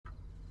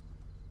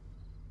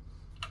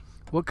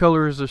What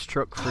color is this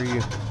truck for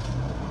you?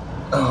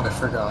 Oh, I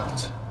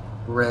forgot.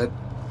 Red.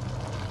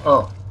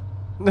 Oh.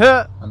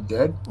 I'm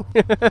dead?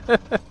 I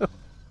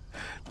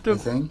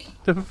think.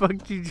 The fuck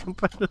did you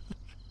jump out of?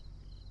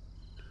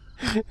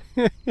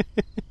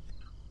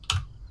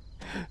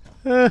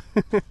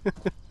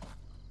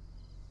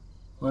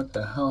 What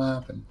the hell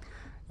happened?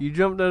 You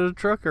jumped out of the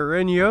truck, I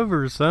ran you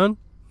over, son.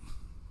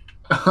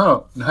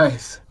 Oh,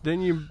 nice.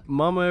 Didn't your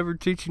mama ever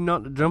teach you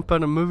not to jump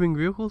out of moving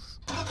vehicles?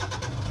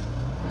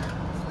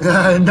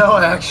 No,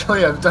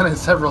 actually, I've done it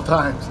several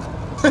times.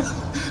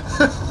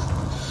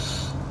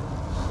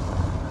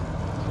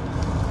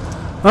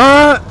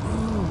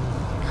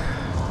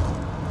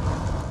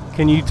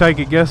 Can you take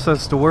a guess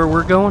as to where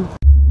we're going?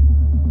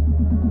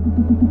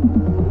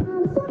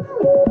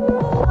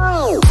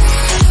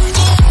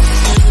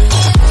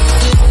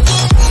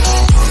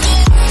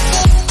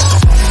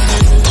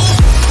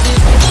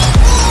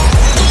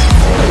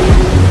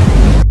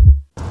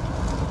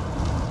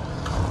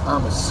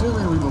 I'm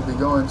assuming we will be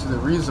going to the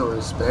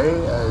resource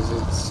bay, as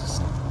it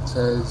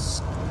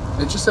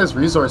just says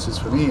resources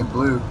for me in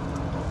blue.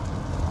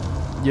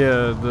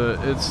 Yeah,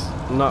 it's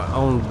not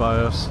owned by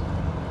us.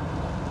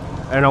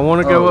 And I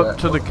want to go up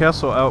to the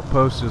Kessel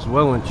outpost as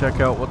well and check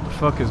out what the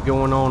fuck is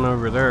going on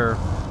over there.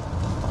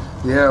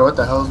 Yeah, what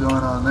the hell's going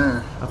on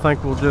there? I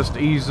think we'll just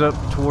ease up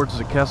towards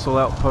the Kessel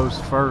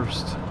outpost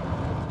first.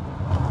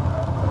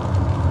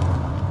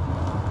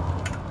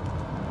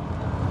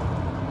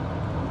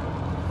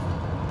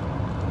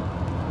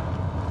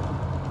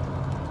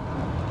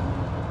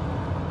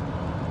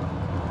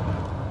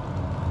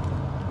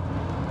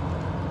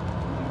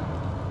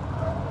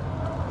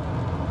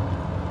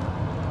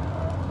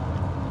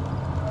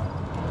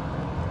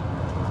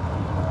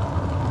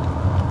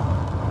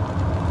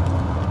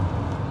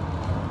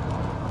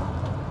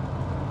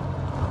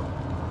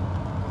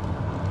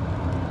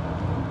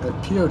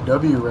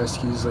 POW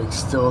rescue's like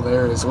still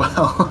there as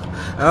well.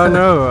 Oh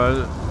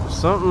no,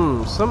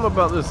 something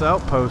about this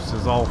outpost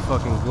is all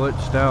fucking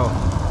glitched out.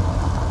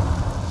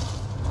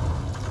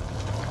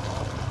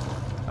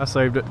 I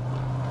saved it.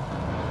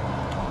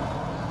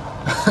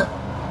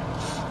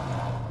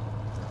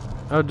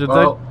 Oh, did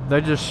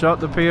they just shot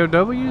the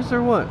POWs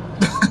or what?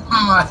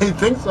 I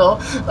think so.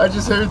 I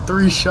just heard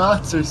 3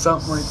 shots or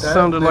something like that.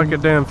 Sounded like a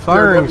damn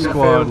firing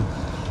squad.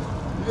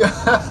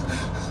 Yeah.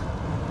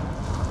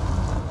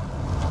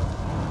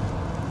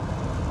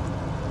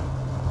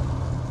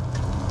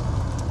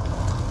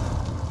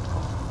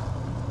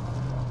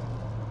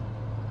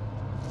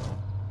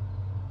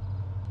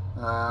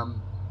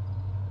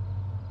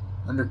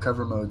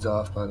 Undercover mode's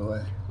off, by the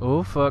way.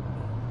 Oh fuck.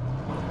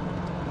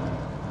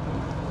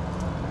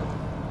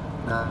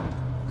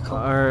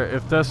 Alright,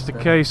 if that's the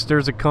case,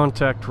 there's a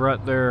contact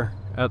right there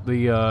at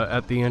the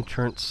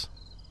entrance.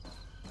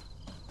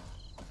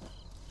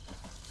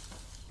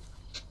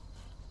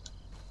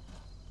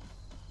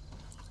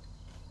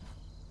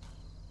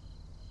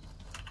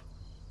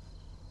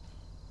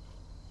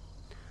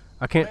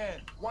 I can't.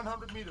 Man,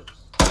 100 meters.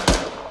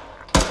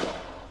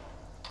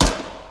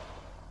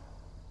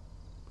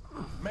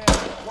 Man,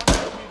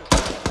 100 meters.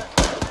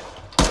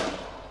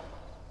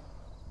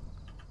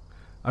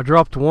 I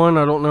dropped one.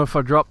 I don't know if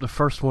I dropped the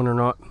first one or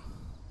not.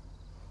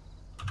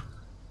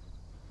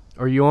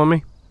 Are you on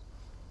me?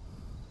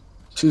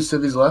 2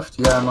 civvies left?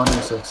 Yeah, I'm on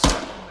your 6.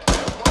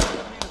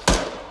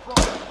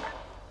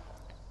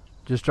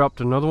 Just dropped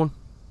another one.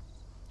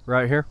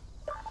 Right here.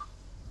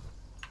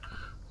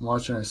 I'm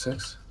watching our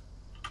 6.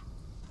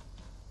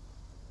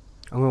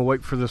 I'm going to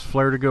wait for this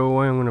flare to go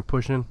away. I'm going to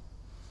push in.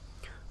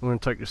 I'm going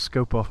to take the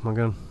scope off my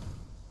gun.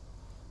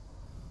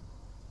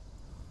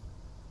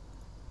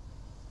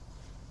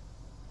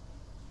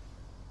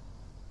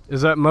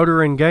 Is that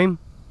motor in game?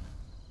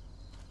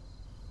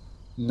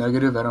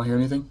 Negative, I don't hear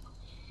anything.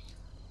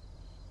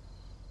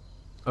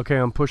 Okay,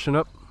 I'm pushing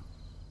up.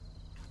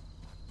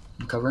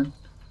 I'm covering.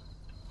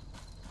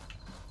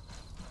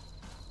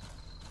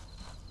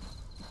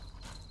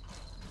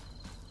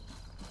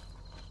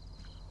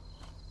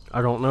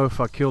 I don't know if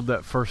I killed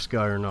that first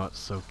guy or not,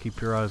 so keep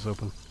your eyes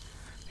open.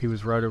 He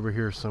was right over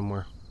here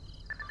somewhere.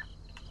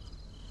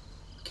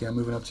 Okay, I'm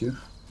moving up to you.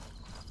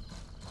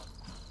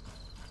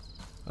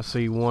 I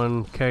see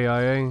one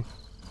KIA.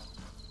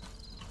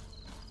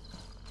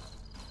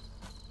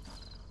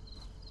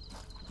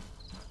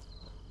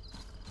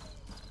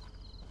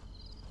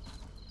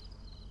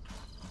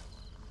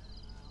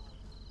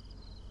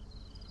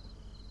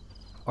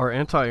 Our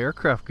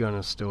anti-aircraft gun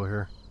is still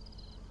here.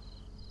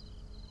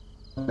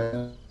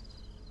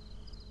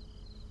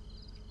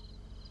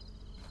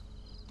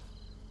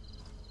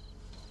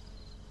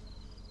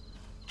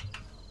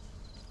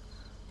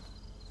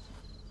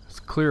 It's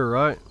clear,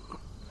 right?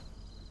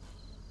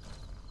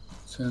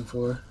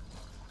 10-4.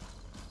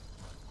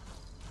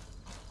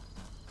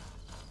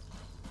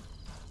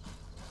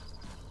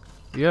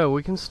 Yeah,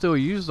 we can still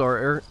use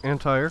our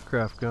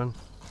anti-aircraft gun.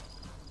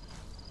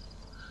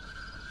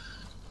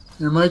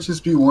 There might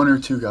just be 1 or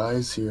 2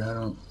 guys here. I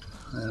don't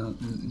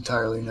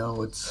entirely know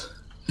what's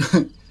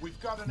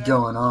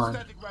going on.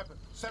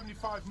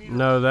 75 meters.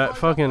 No, that Right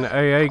fucking up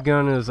there. AA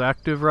gun is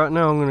active right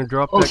now. I'm gonna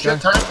drop Oh that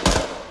shit, guy. time.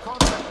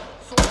 Contact.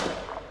 Soldier.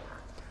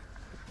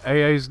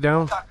 AA's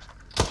down.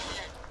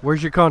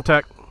 Where's your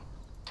contact?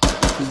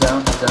 He's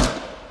down, he's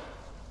down.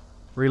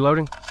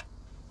 Reloading.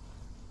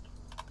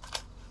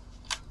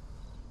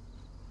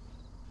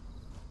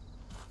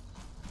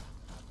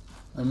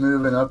 I'm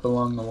moving up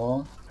along the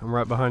wall. I'm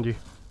right behind you.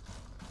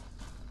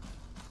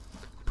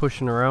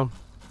 Pushing around.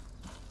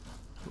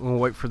 I'm gonna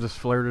wait for this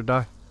flare to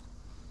die.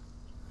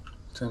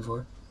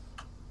 10-4.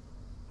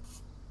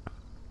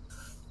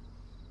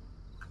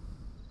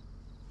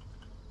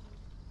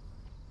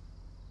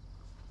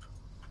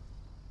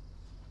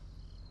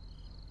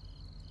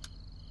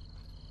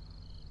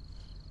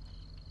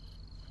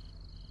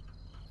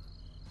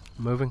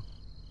 Moving.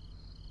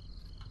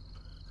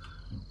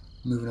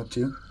 Moving up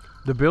too.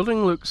 The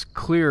building looks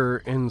clear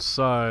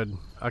inside.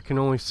 I can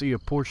only see a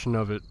portion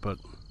of it, but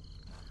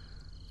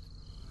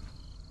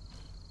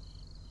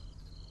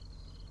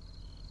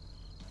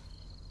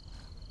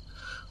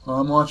Well,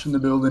 I'm watching the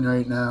building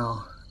right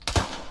now.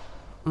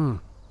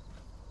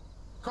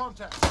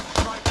 Contact.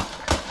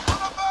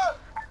 Right.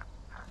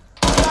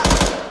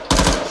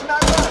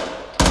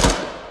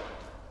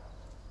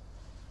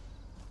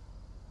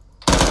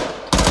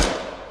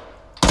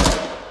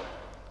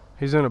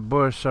 he's in a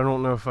bush. I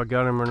don't know if I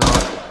got him or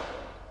not.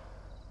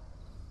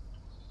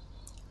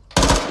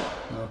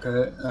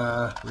 Okay,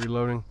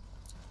 Reloading.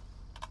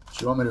 do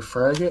you want me to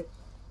frag it?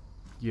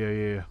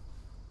 Yeah.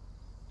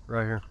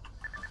 Right here.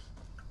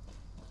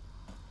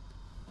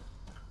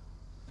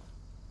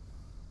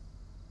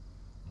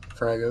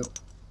 Frag out.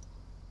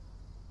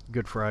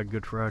 Good frag,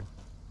 good frag.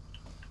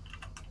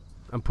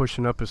 I'm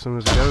pushing up as soon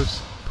as it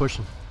goes.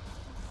 Pushing.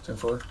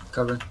 10-4,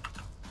 covering.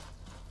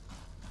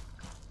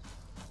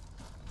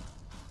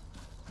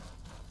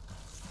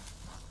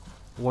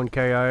 One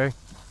KIA.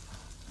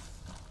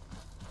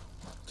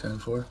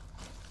 10-4.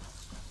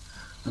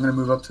 I'm gonna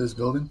move up to this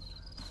building.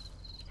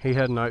 He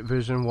had night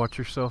vision. Watch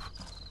yourself.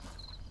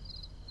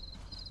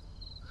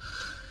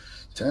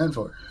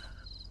 10-4.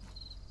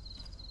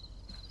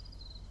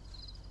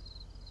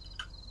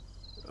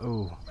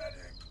 Oh.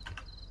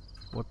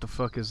 What the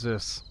fuck is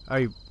this?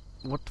 Hey,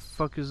 what the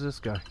fuck is this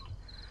guy?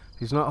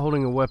 He's not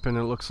holding a weapon.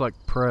 It looks like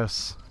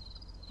press.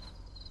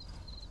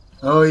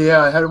 Oh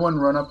yeah, I had one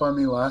run up on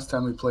me last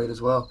time we played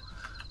as well.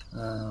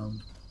 I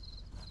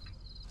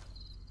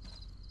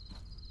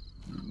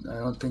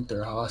don't think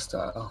they're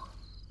hostile.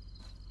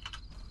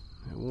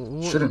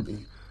 Shouldn't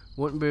be.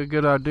 Wouldn't be a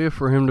good idea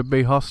for him to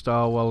be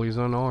hostile while he's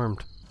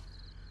unarmed.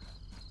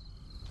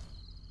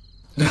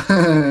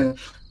 No,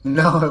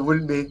 it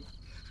wouldn't be.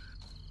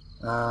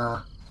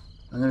 I'm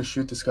gonna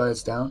shoot this guy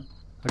that's down.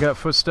 I got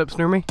footsteps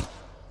near me.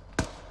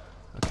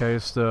 Okay,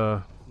 it's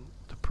the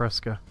press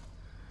guy.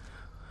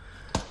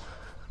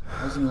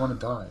 Why doesn't he want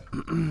to die?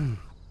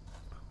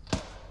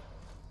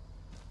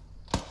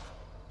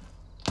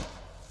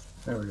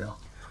 There we go.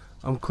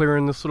 I'm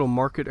clearing this little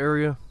market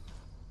area.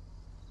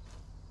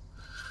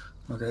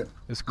 Okay.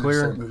 It's I'm gonna clear.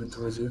 start moving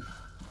towards you.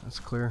 That's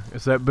clear.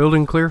 Is that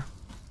building clear?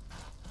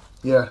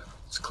 Yeah,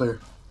 it's clear.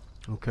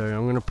 Okay,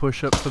 I'm gonna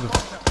push up to the.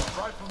 Contact.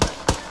 Rifleman.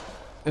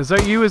 Is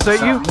that you? Is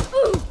that you?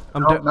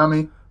 I'm No, down. not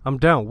me. I'm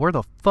down. Where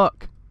the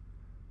fuck?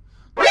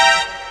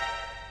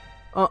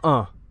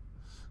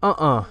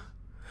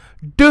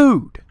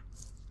 Dude!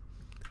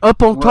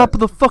 Up on What? top of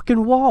the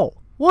fucking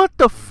wall. What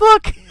the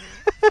fuck?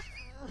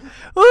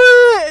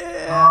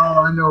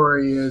 Oh, I know where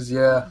he is.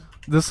 Yeah.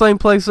 The same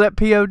place that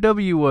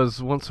POW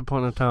was once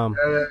upon a time.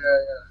 Yeah.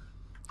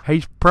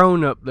 He's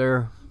prone up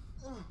there.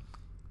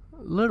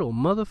 Little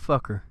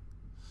motherfucker.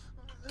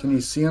 Can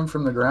you see him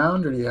from the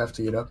ground, or do you have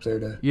to get up there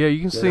to? Yeah, you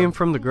can get see him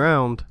from the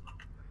ground.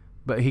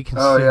 But he can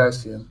Oh see. yeah, I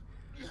see him.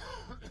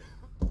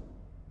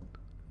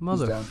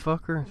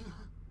 Motherfucker.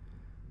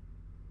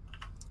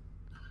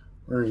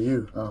 Where are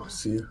you? Oh, I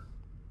see you.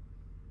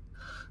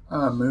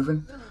 I'm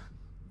moving.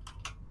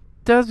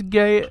 That's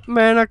gay.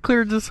 Man, I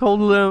cleared this whole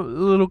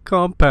little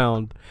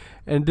compound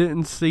and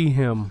didn't see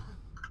him.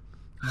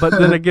 But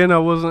then again, I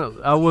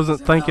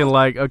wasn't thinking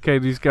like, okay,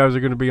 these guys are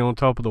going to be on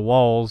top of the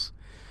walls.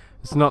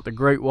 It's not the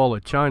Great Wall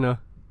of China.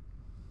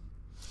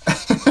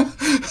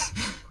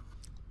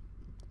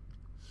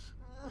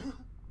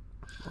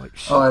 Like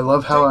shit. Oh, I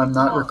love how I'm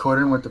not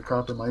recording with the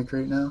proper mic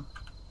right now.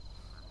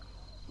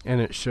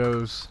 And it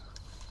shows.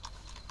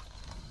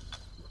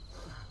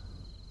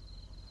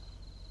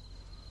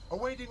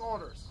 Awaiting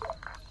orders.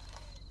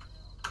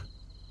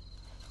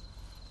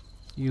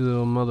 You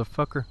little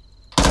motherfucker.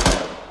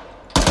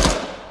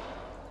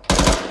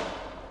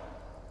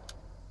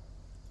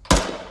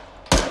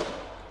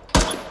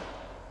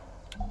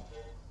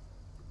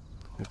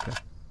 Okay.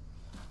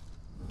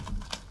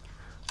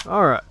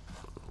 Alright.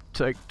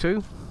 Take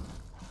two.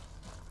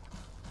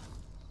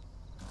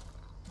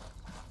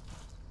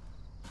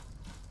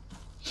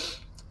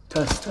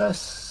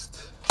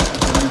 Test.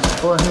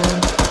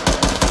 Beforehand.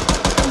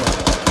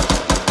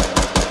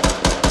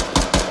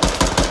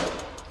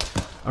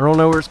 I don't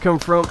know where it's coming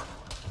from.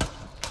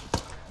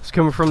 It's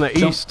coming from the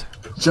east.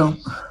 Jump.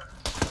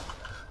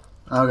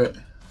 Okay.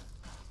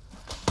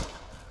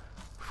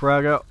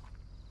 Frag out.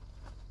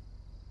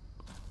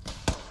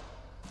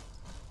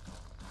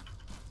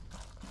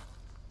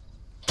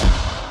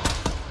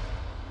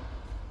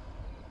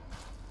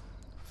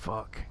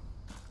 Fuck.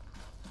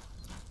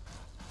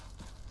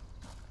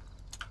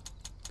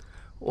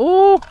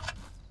 Oh!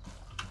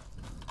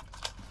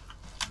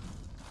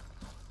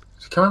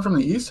 Is it coming from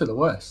the east or the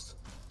west?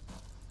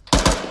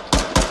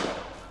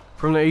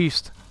 From the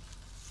east.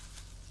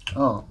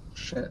 Oh,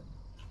 shit.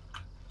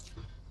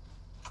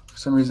 For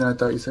some reason I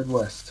thought you said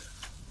west.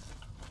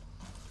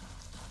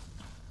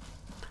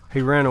 He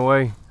ran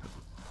away.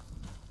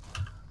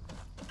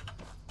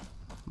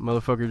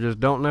 Motherfucker just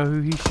don't know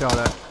who he shot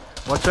at.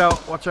 Watch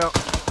out, watch out.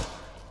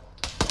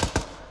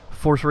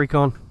 Force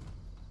recon.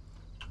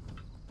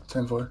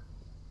 10-4.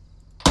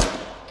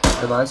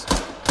 Advise.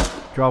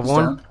 Drop He's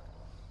one. down.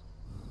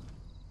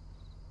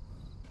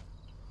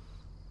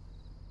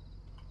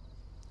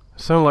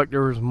 Sounded like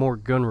there was more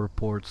gun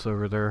reports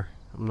over there.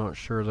 I'm not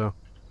sure though.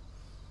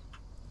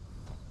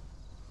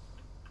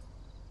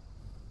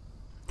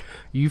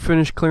 You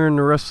finished clearing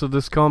the rest of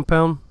this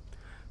compound?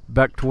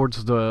 Back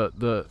towards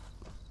the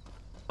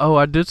oh,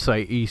 I did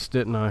say east,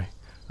 didn't I?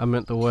 I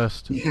meant the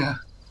west. Yeah.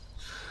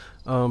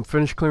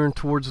 Finish clearing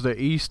towards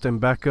the east and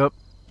back up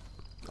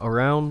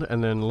around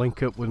and then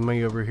link up with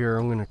me over here.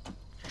 I'm gonna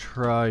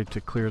try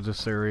to clear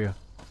this area.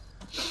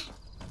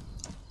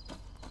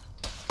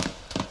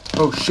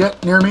 Oh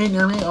shit, near me,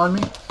 on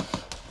me.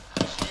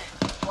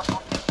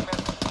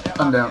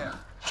 I'm down.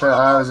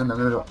 I was in the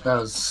middle. That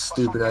was a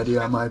stupid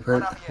idea on my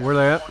part. Where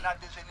they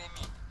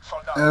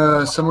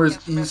at? Somewhere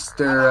east.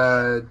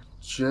 They're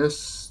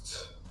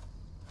just.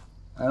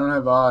 I don't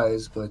have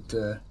eyes, but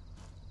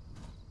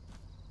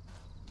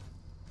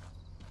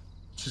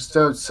just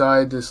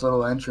outside this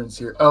little entrance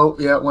here. Oh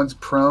yeah, one's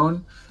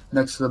prone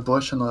next to the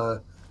bush on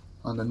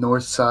the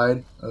north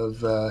side of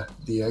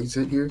the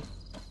exit here.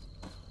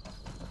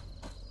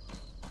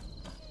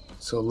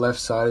 So left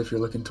side if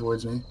you're looking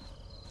towards me.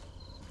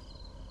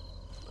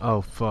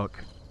 Oh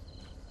fuck.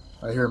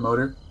 I hear a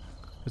motor.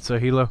 It's a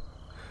helo.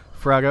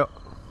 Frag out.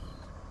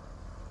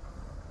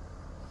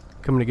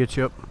 Coming to get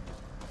you up.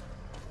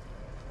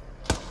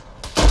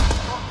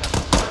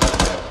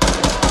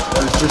 I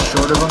was just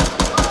short of him.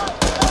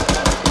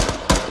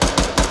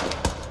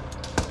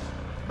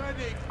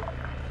 Medic!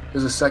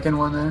 There's a second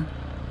one there.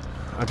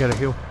 I got a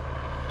heal.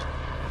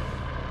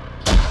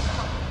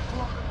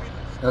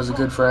 That was a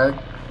good frag.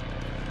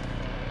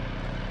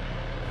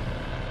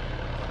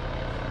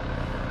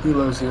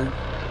 Helo's here.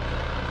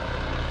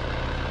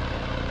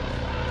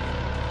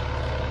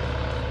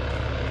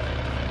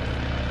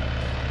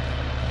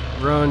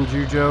 Run,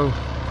 Jujo.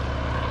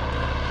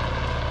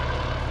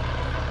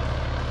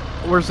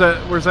 Where's that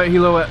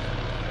helo at?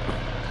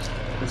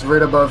 It's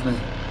right above me.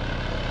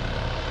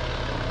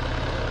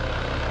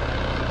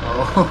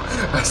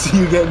 Oh, I see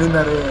you getting in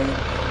that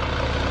area.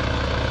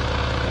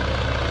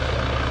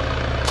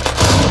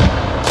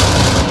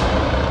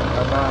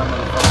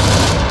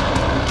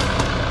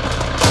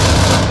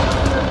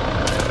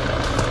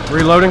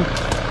 Reloading.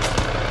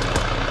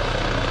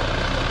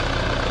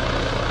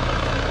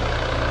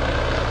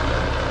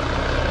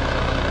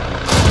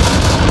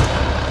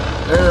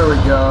 There we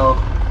go.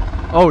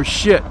 Oh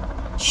shit.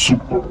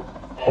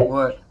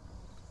 What?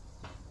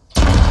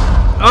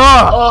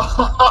 Ah!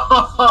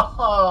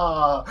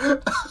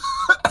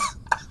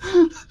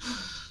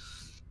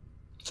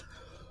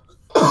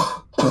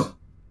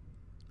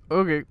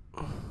 Okay.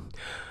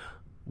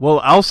 Well,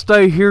 I'll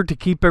stay here to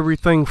keep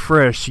everything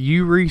fresh.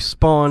 You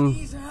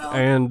respawn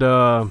and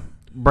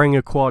bring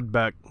a quad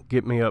back.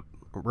 Get me up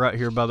right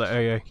here by the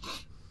AA.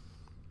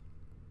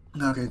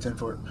 Okay,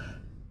 10-4.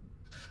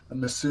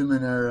 I'm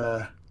assuming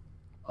our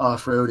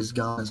off-road is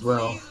gone as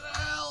well.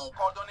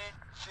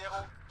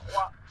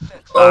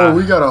 Oh,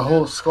 we got a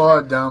whole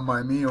squad down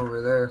by me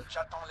over there.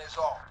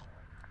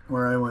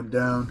 Where I went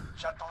down.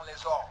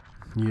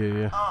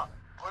 Yeah.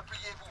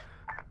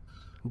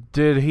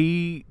 Did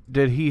he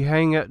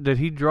hang out? Did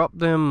he drop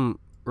them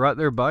right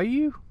there by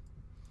you?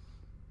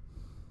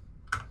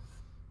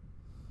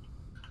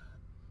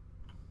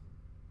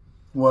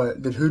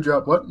 What? Did who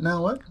drop what?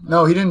 Now what?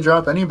 No, he didn't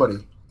drop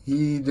anybody.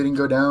 He didn't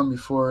go down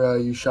before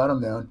you shot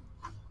him down.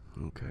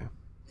 Okay.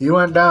 He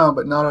went down,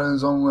 but not on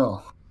his own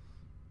will.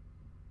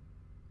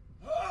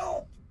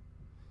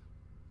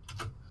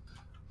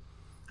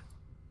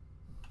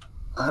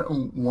 I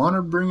don't want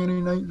to bring any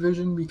night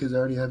vision because I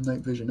already have night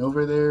vision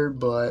over there,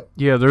 but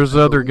Yeah, there's I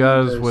other believe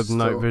guys there's with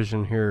night still-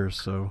 vision here,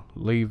 so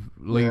leave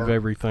Yeah.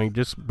 everything.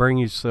 Just bring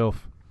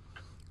yourself.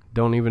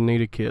 Don't even need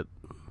a kit.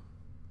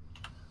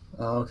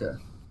 Oh, okay.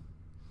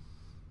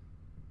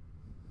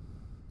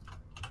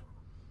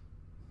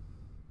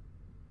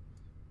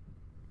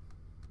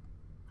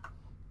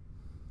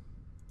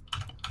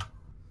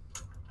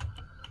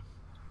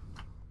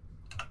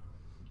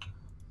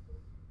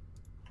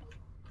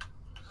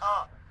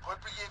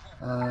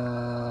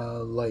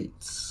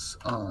 Lights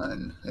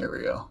on. There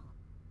we go.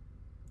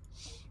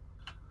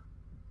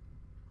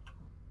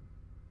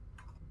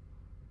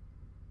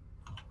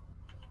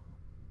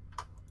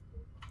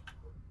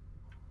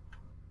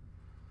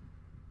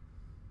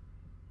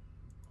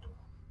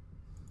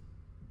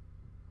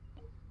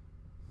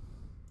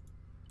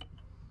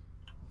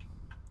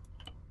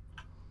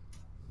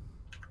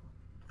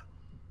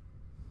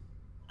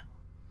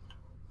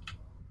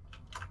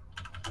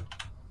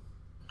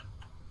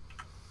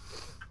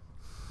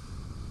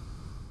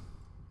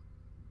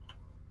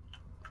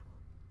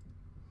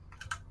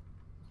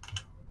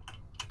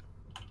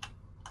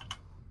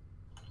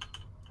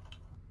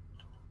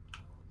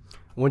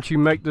 Once you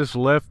make this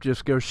left,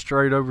 just go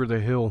straight over the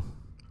hill.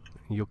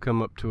 You'll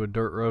come up to a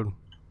dirt road.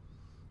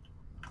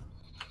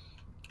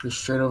 Just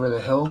straight over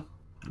the hill?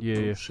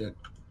 Yeah. Oh, shit.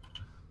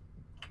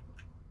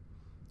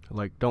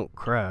 Like, don't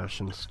crash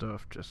and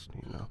stuff, just,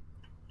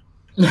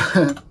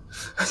 Yeah,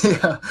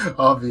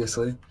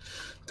 obviously.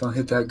 Don't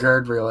hit that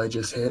guardrail I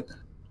just hit.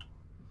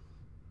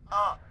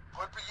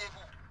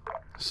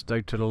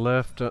 Stay to the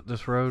left up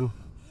this road.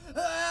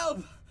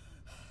 Help!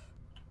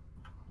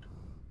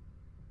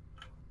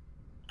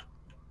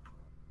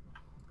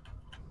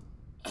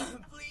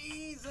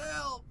 Please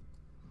help!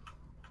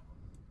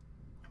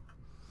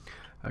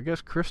 I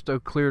guess Christo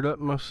cleared up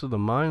most of the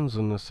mines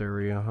in this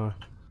area,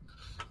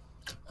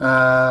 huh?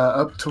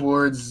 Up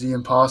towards the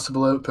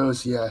impossible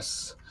outpost,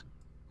 yes.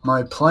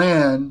 My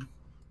plan,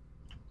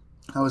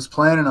 I was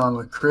planning on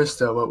with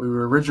Krista, what we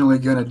were originally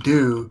going to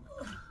do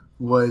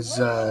was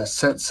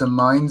set some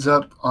mines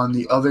up on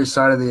the other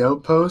side of the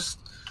outpost,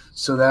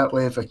 so that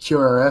way if a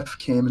QRF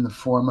came in the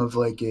form of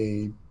like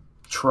a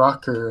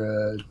truck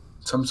or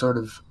some sort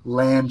of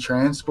land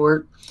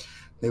transport,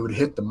 they would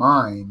hit the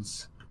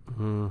mines.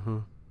 Mm-hmm.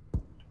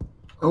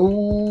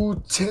 Oh,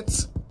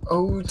 tits.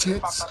 Oh,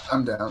 tits.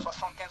 I'm down.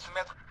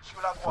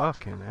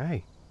 Fucking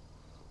A.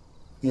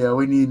 Yeah,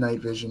 we need night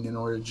vision in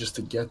order just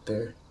to get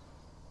there.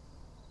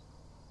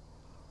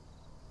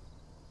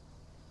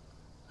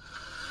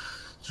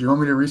 Do you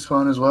want me to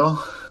respawn as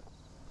well?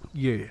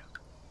 Yeah.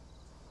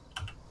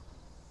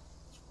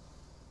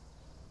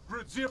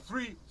 Grid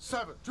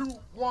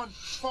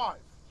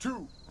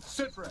 037215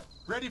 sit rep.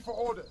 Ready for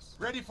orders.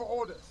 Ready for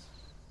orders.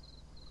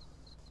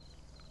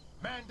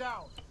 Man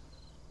down.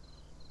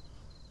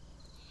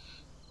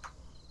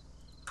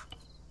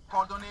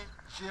 Coordonnées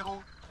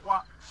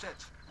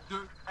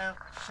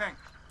 037-215.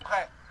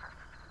 Prêt.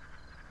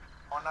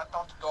 En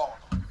attente d'ordre.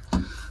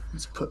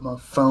 Let's put my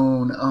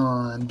phone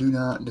on Do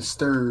Not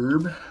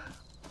Disturb.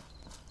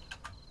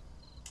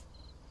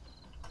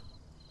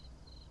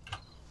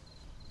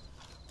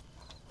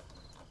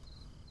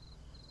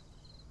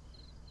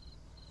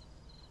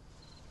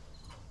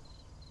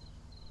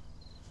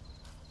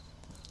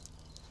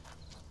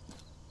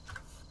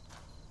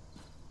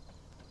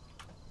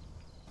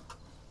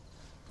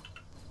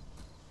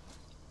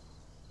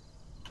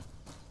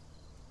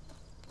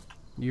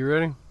 You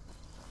ready?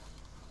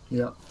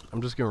 Yeah.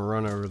 I'm just gonna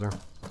run over there.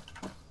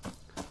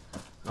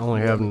 I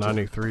only have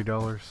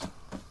 $93.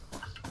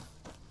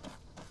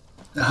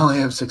 I only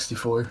have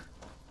 64.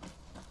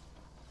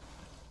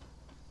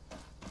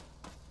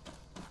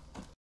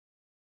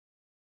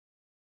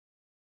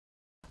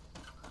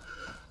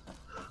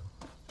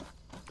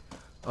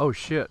 Oh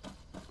shit.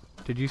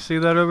 Did you see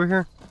that over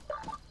here?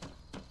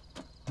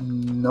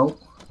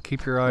 Nope.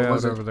 Keep your eye What out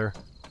was it? over there.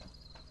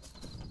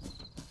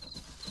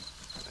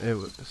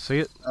 See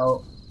it?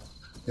 Oh,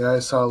 yeah, I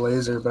saw a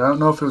laser, but I don't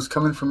know if it was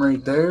coming from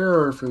right there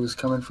or if it was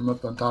coming from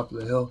up on top of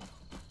the hill.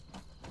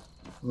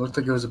 It looked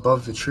like it was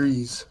above the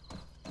trees.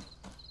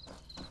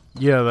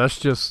 Yeah, that's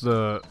just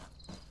the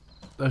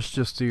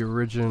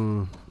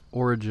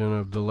origin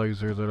of the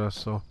laser that I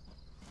saw.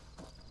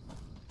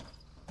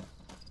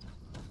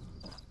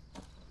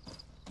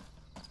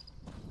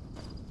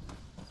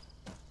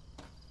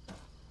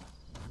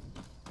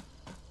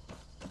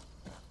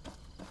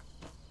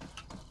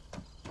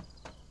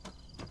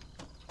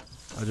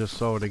 I just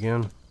saw it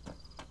again.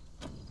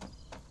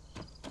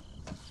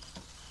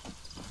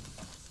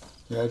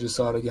 Yeah, I just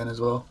saw it again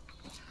as well.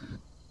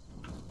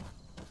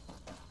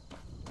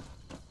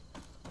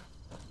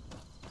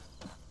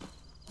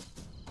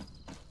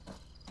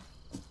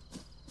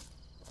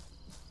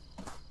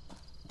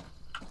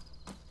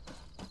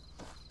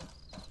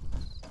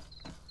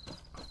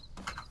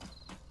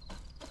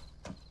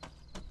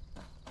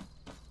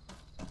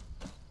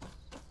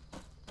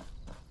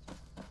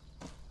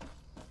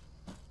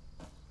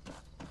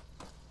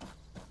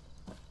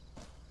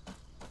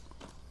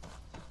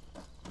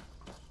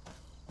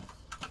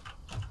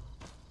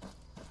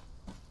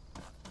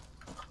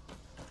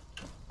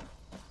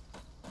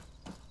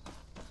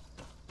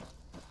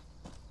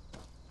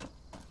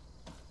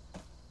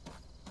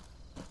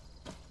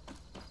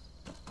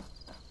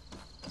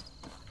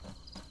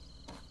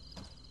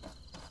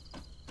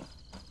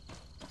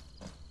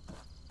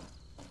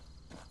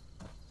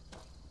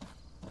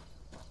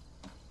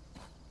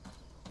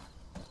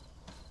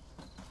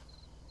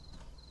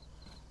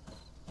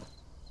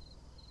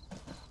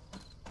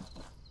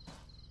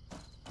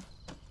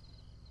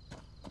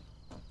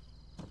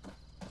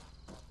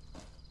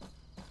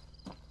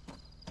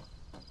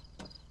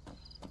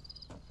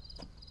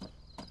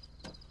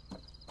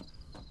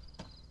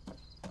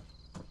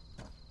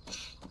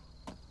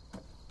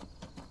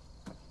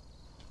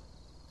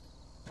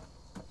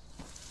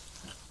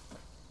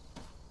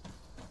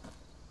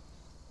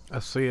 I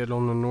see it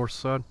on the north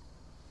side.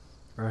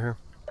 Right here.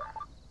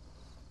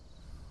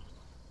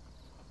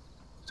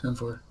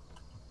 10-4.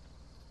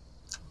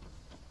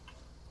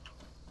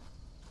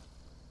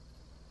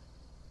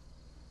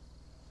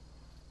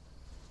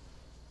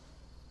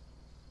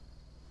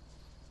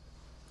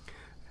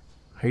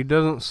 He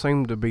doesn't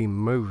seem to be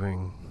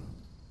moving.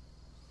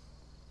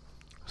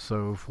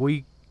 So if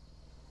we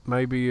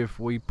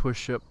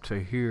push up to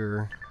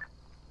here,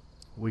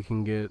 we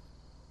can get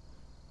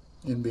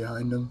In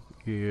behind them.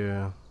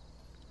 yeah.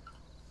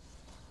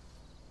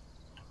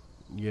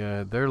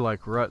 Yeah, they're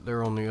like right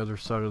there on the other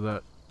side of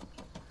that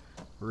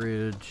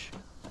ridge.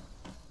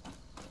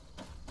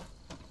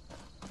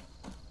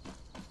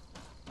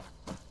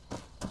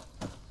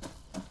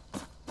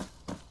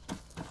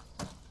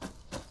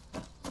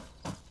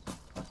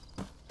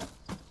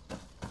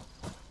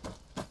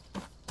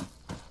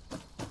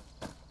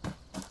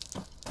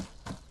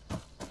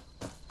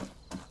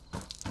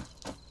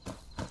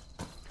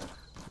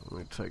 Let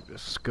me take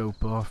this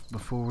scope off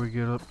before we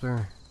get up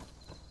there.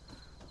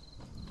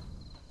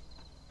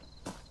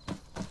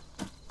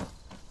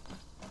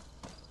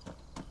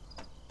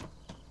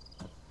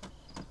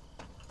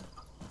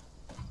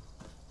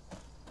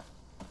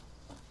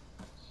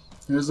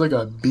 There's like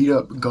a beat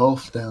up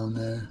Golf down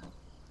there.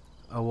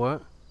 A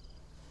what?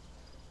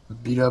 A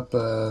beat up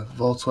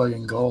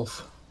Volkswagen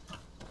Golf.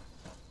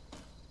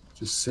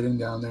 Just sitting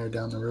down there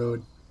down the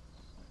road.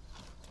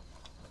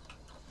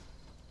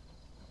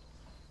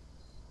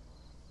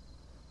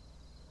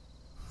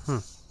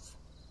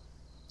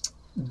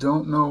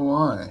 Don't know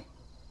why.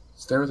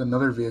 It's there with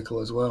another vehicle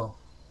as well.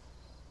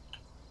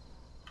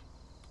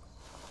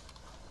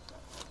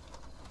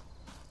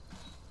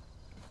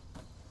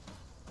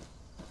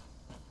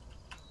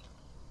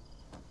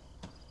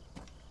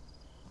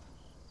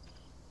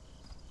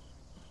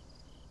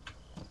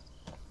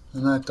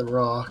 And at the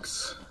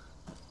rocks.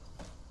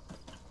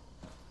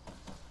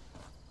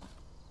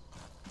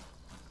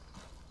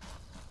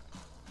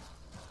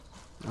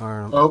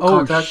 Alright. Oh,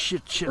 contact.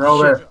 Shit, shit, They're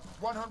all shit. there.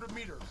 100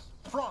 meters.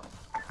 Front.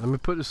 Let me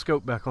put the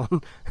scope back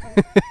on.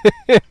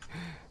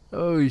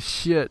 Oh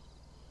shit.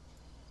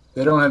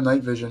 They don't have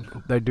night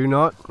vision. They do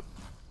not?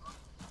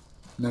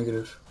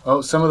 Negative.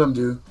 Oh, some of them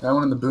do. That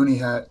one in the boonie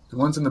hat. The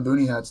ones in the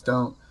boonie hats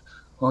don't.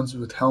 The ones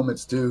with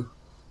helmets do.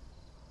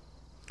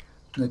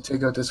 And they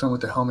take out this one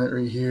with the helmet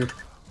right here.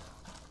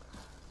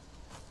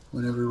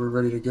 Whenever we're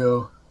ready to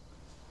go.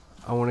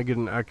 I want to get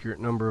an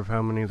accurate number of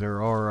how many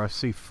there are. I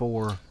see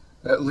 4.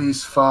 At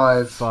least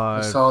 5.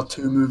 5. I saw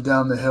 2 move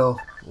down the hill.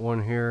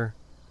 1 here.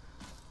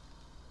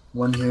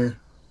 1 here.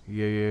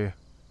 Yeah.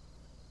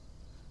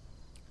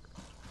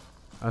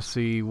 I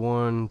see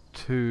 1,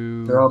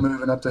 2. They're all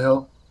moving up the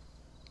hill.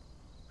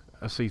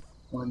 I see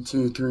 1,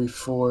 2, 3,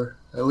 4.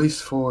 At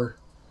least 4.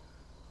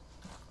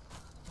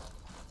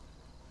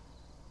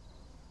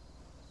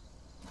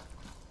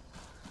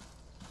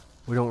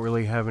 we don't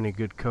really have any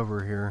good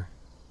cover here.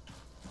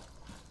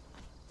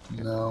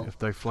 No. If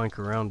they flank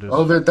around us.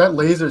 Oh, that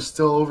laser's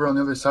still over on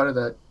the other side of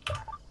that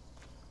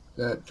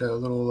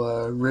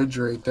little ridge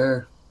right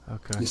there.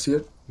 Okay. You see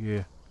it?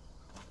 Yeah.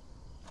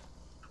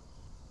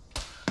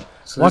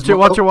 So Watch there's it,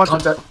 watch it, watch it.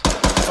 contact.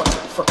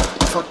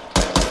 Fuck.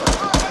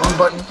 Wrong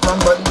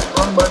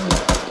button.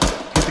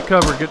 Get the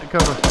cover, get the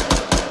cover.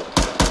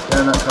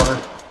 They're not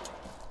cover.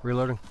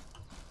 Reloading.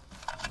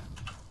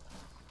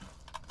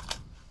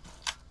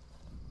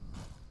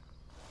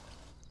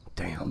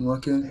 Damn. I'm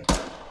looking.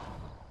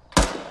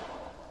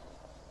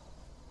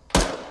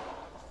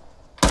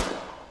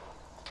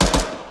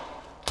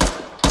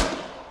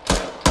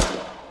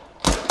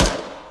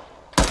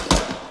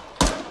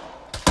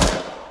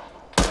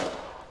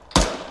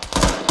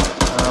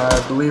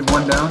 I believe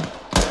 1 down.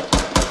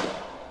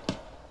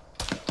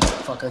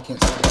 Fuck, I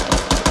can't see it.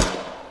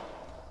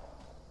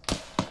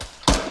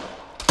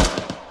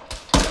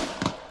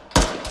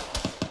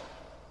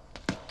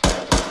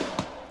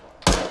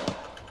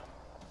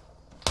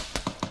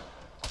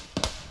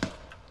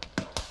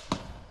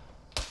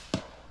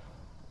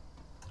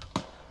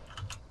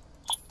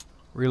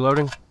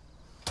 Reloading.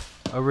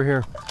 Over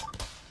here.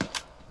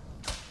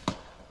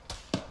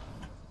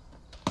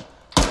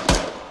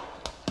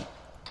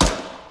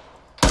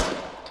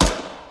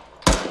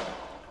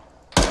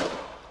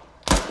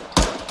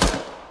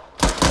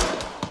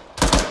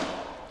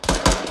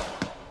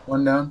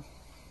 One down.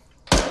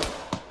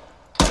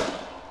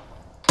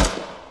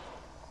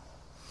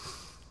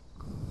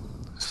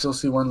 Still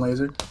see 1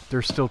 laser.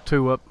 There's still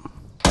 2 up.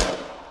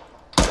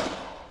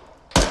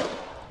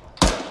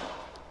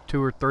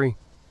 2 or 3.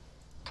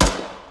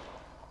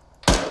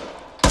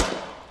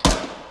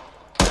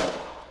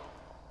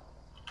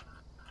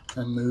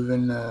 I'm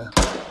moving to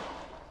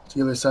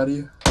the other side of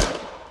you.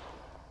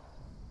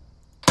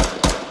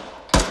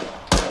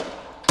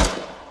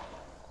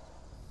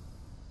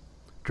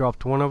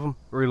 Dropped 1 of them.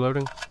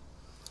 Reloading.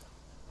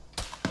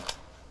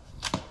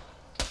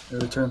 They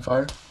return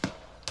fire.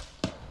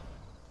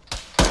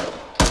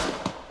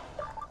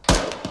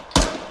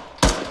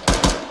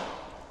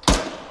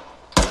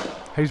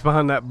 He's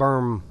behind that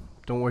berm.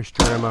 Don't waste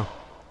your ammo.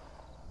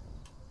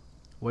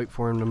 Wait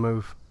for him to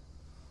move.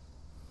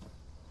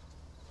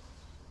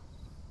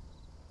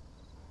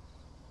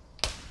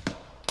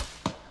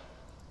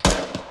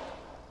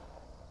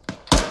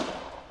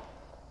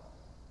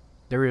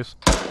 There he is.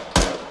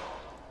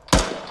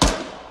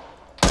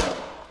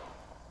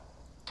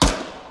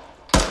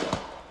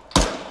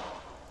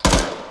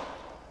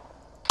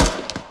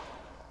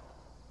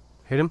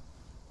 Hit him.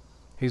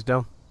 He's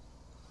down.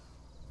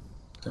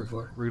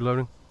 10-4.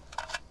 Reloading.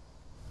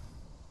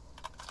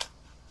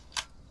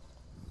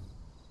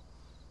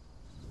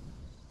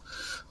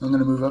 I'm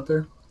gonna move up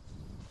there.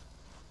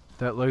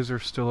 That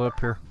laser's still up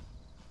here.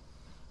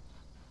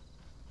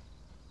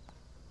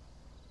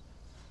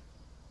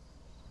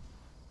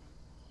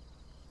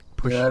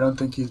 Yeah, I don't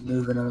think he's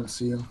moving. I don't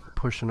see him.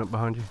 Pushing up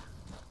behind you.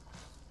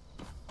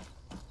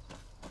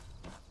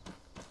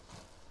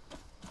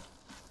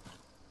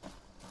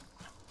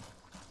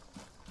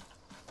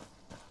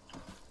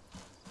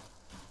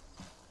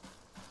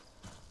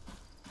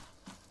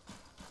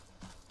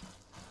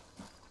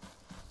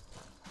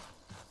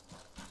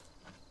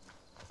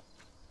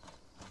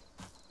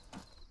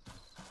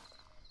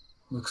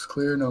 Looks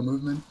clear, no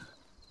movement.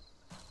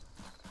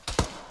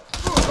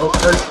 Oh,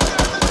 there.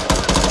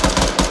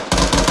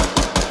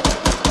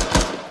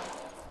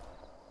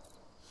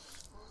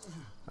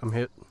 I'm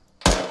hit.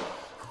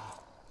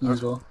 You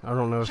as well. I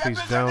don't know if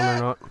he's down or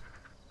not.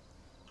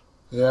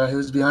 Yeah, he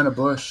was behind a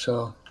bush,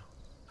 so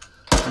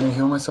I'm gonna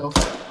heal myself.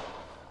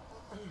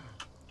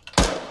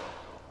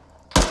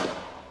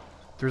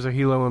 There's a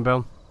helo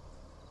inbound.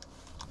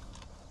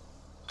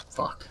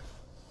 Fuck.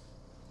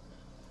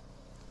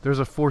 There's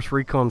a force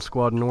recon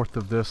squad north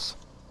of this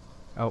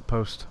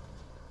outpost.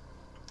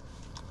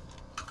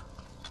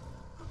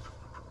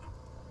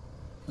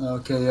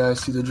 Okay, yeah, I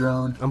see the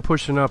drone. I'm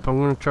pushing up. I'm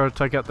going to try to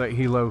take out that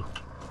helo.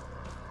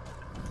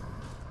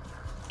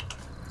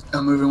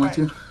 I'm moving with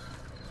you.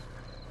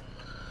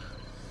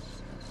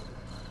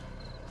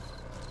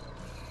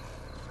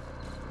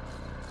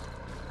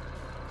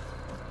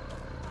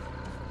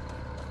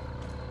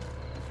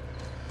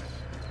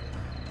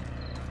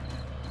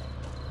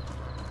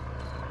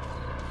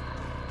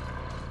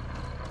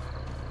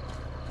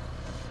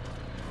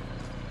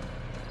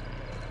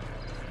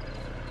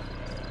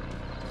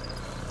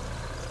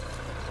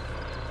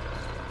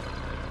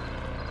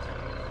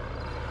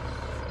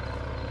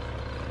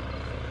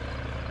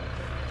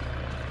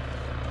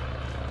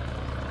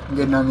 I'm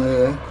getting on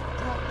the AA.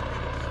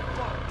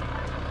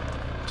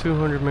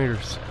 200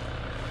 meters.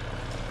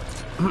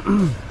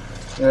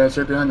 Yeah, it's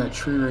right behind that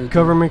tree right there.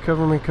 Cover me,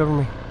 cover me, cover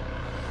me.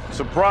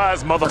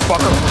 Surprise,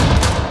 motherfucker!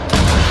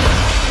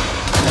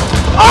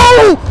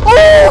 Oh!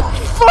 Oh!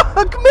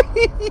 Fuck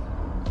me!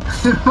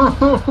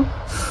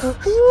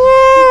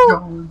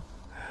 Woo!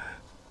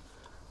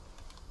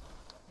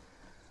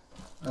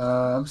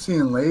 I'm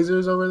seeing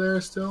lasers over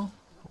there still.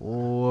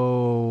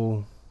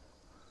 Whoa.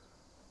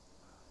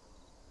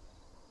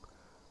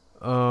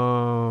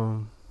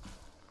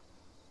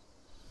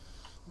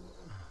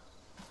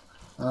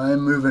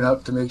 I'm moving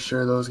up to make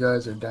sure those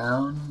guys are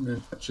down.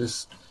 They're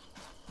just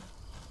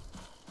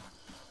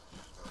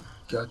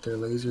got their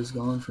lasers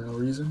going for no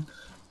reason.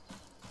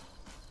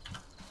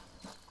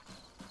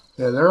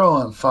 Yeah, they're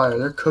all on fire.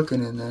 They're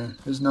cooking in there.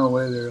 There's no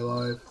way they're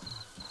alive.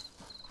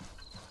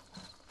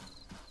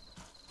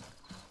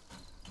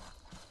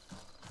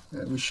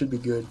 Yeah, we should be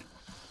good.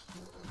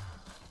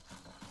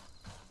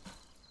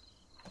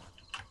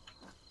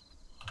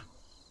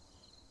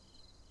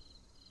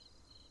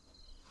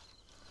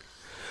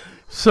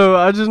 So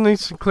I just need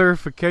some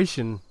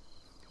clarification.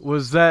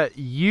 Was that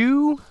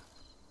you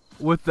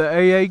with the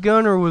AA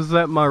gun, or was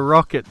that my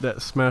rocket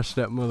that smashed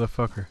that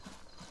motherfucker?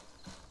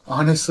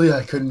 Honestly,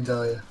 I couldn't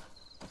tell you.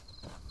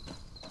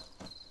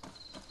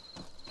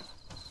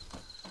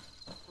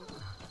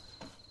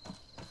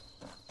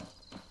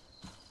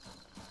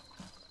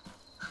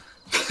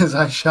 Because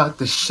I shot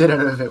the shit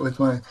out of it with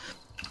my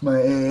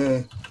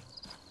AA.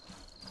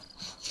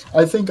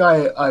 I think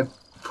I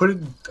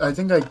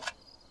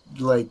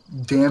like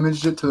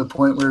damaged it to the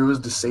point where it was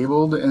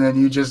disabled, and then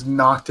you just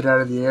knocked it out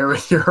of the air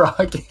with your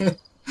rocket.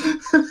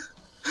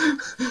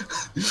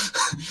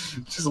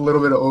 Just a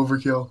little bit of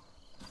overkill.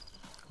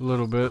 A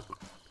little bit.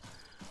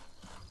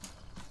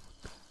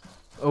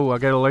 Oh, I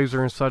got a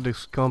laser inside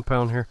this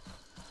compound here.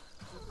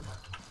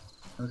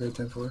 Okay,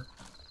 10-4.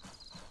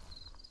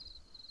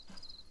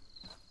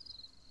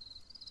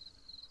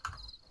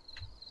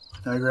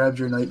 I grabbed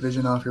your night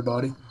vision off your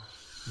body.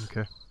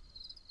 Okay.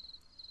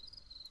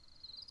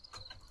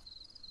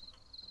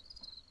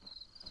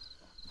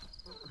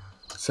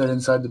 Set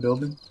inside the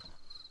building.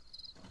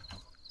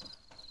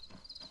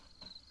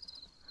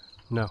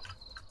 No.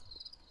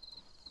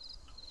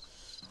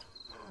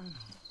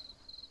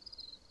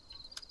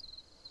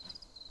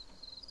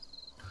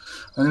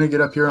 I'm gonna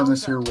get up here on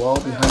this here wall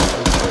behind you.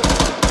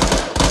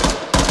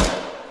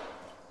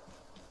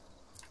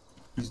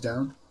 He's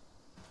down.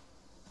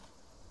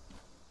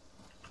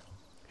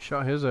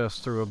 Shot his ass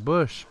through a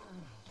bush.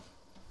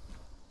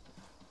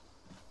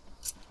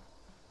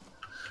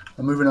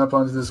 I'm moving up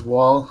onto this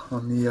wall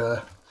on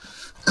the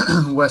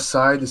west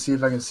side to see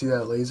if I can see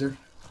that laser.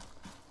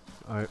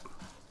 Alright.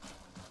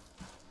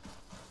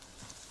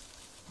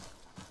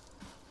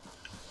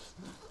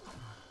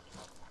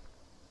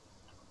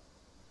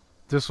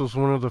 This was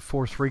one of the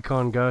Force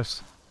Recon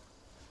guys.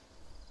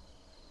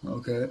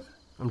 Okay.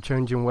 I'm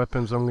changing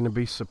weapons. I'm going to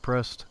be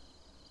suppressed.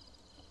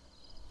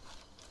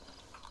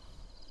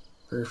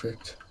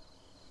 Perfect.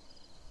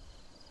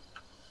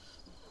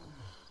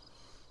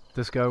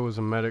 This guy was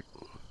a medic.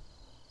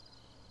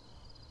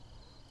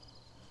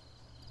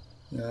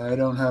 Yeah, I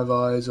don't have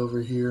eyes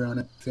over here on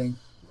anything.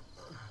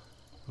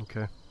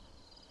 Okay.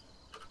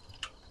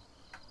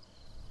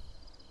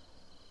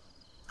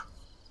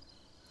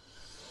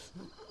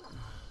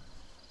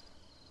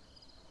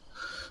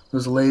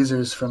 Those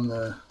lasers from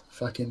the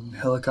fucking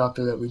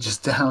helicopter that we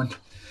just downed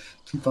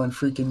keep on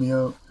freaking me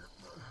out.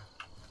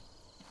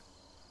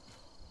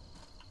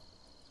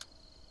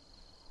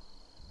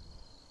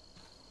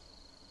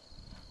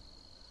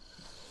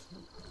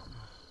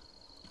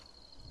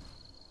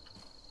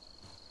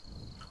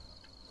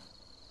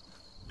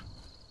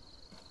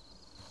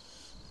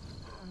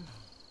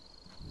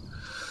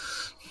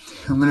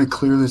 I'm gonna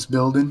clear this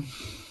building.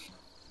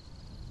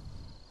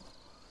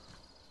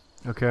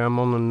 Okay, I'm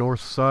on the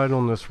north side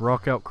on this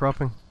rock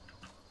outcropping.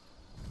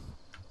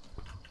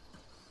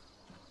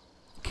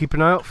 Keep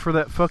an eye out for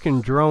that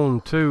fucking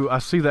drone too. I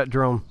see that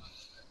drone.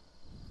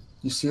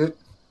 You see it?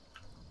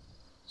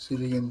 See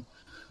if you can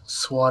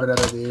swat it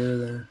out of the air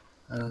there.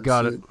 I don't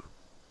Got see it.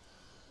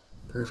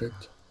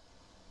 Perfect.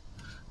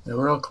 Yeah,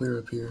 we're all clear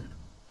up here.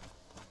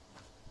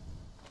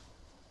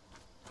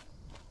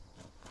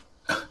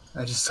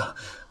 I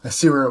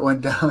see where it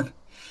went down.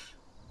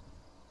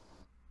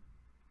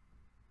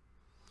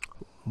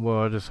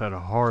 Well, I just had a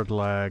hard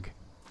lag.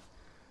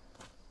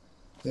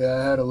 Yeah,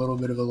 I had a little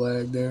bit of a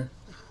lag there.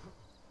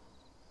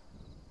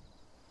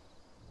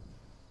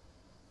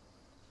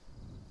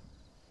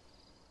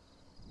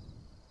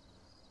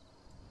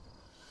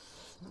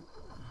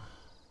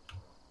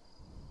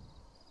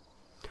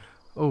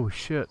 Oh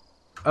shit.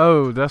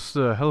 Oh, that's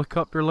the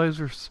helicopter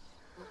lasers?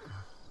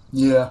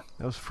 Yeah.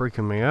 That was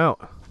freaking me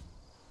out.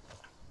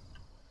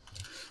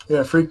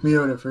 Yeah, it freaked me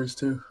out at first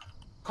too.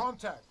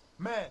 Contact.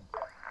 Man.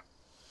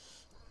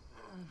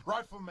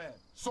 Rifleman.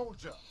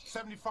 Soldier.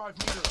 75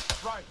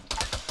 meters. Right.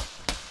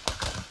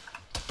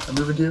 I'm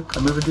moving to you.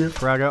 I'm moving to you.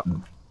 Frag out.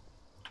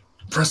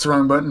 Pressed the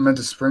wrong button, meant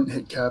to sprint,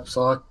 hit caps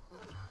lock.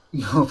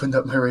 Opened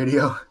up my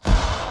radio.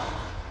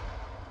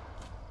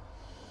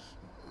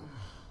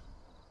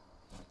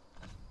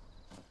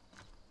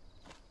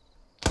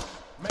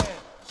 Man.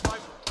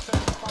 Sniper.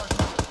 75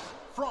 meters.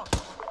 Front.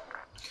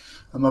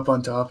 I'm up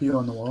on top of you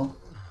on the wall.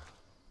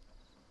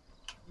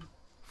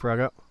 Frag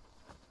out.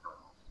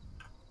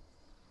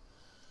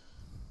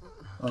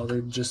 Oh,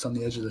 they're just on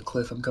the edge of the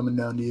cliff. I'm coming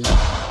down to you.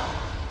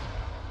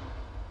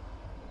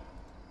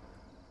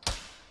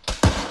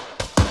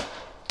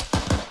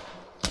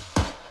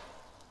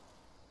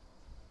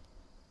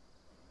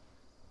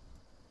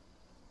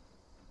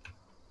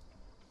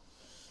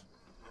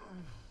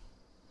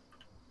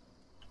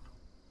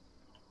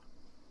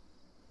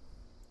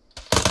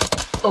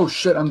 Oh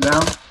shit, I'm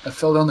down. I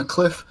fell down the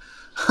cliff.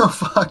 Oh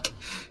fuck.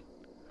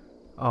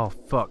 Oh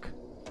fuck.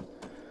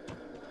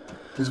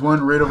 There's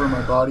one right over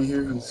my body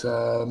here. He's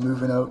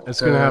moving out. It's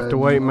gonna have to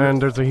wait, man.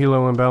 There's a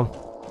helo inbound.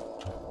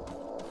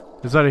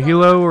 Is that a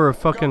helo or a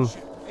fucking...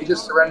 He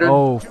just surrendered.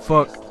 Oh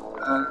fuck.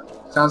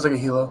 Sounds like a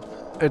helo.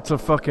 It's a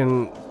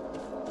fucking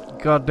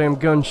goddamn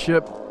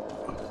gunship.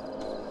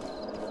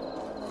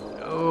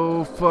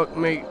 Oh fuck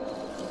me.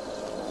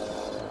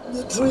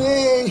 It's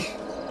me.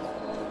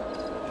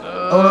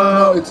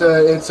 Oh no,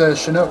 it's a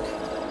Chinook.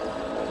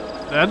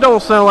 That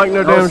don't sound like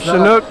no damn it's not.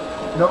 Chinook.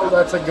 No,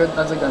 that's a gunship.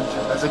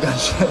 That's a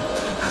gunship.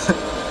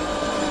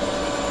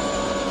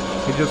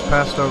 He just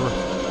passed over.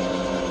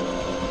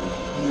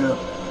 Yeah.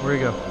 Where'd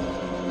he go?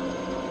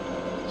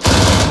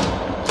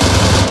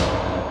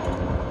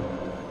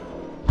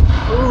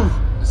 Ooh,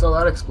 I saw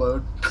that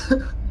explode.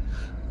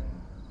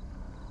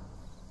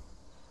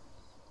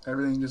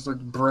 Everything just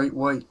looked bright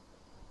white.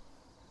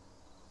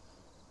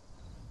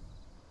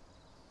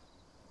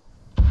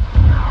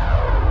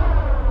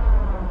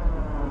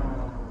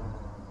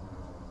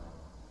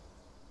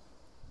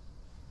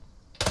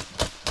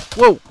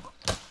 Whoa!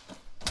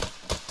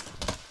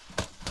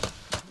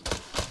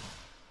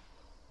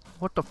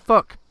 What the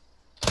fuck?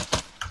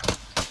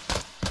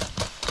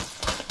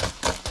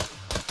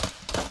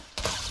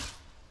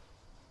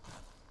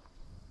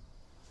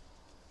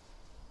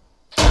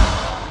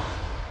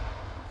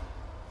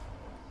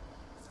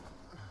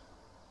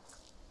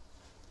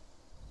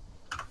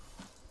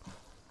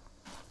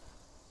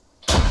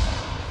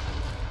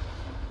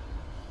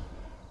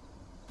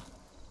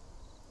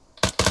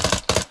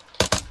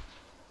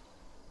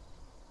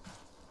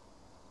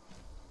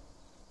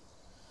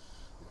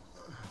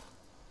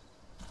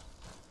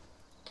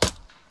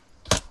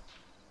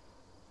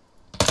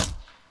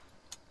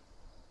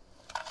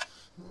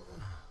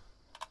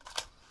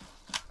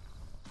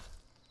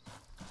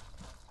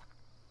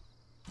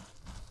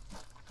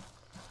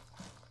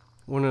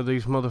 One of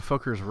these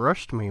motherfuckers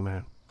rushed me,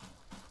 man.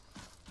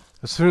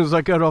 As soon as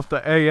I got off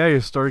the AA, I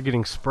started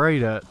getting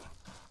sprayed at.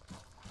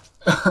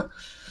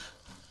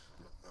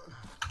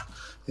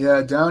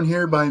 Yeah, down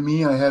here by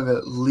me, I have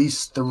at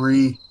least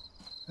 3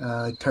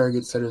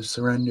 targets that have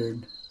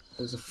surrendered.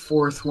 There's a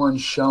 4th one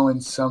showing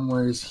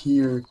somewheres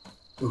here.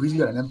 Oh, he's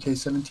got an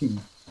MK-17.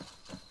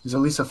 There's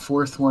at least a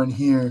 4th one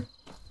here.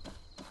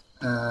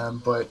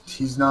 but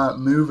he's not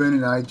moving,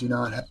 and I do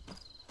not have.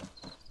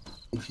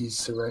 If he's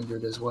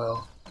surrendered as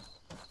well.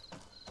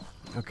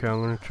 Okay, I'm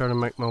gonna try to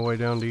make my way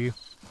down to you.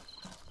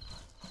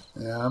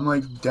 Yeah, I'm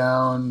like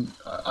down.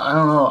 I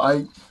don't know.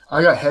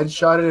 I got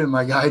headshotted, and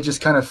my guy just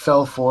kind of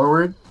fell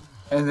forward,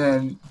 and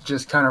then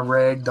just kind of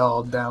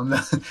ragdolled down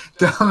the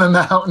down the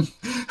mountain.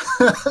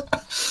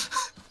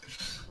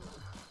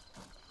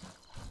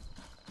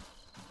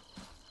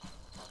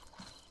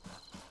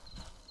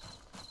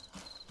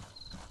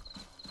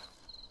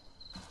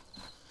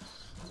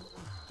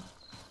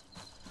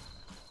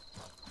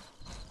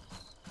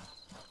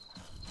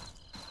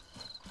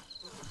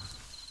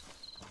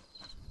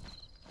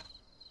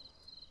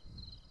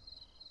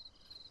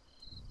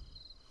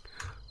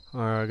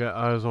 Alright, I got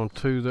eyes on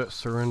 2 that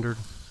surrendered.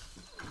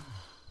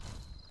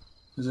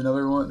 There's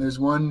another one. There's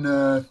one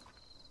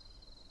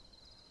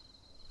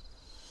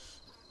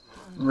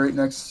right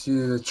next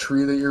to the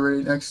tree that you're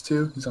right next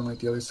to. He's on like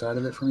the other side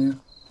of it from you.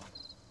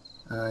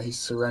 He's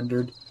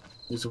surrendered.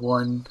 There's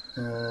one.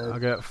 I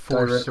got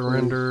 4 directly.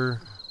 surrender.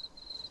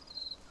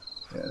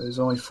 Yeah, there's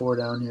only 4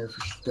 down here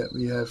that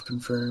we have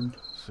confirmed.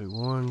 Let's see,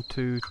 1,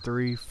 2,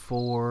 3,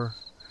 4,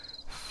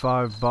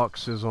 5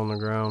 boxes on the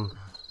ground.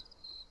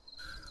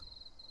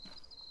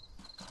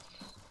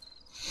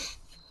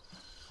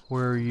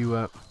 Where are you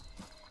at?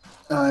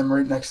 I'm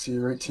right next to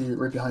you,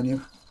 right behind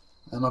you.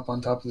 I'm up on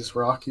top of this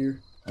rock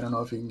here. I don't know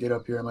if you can get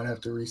up here. I might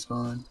have to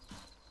respawn.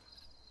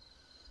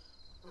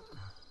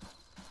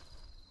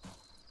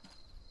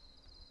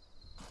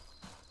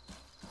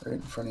 Right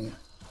in front of you.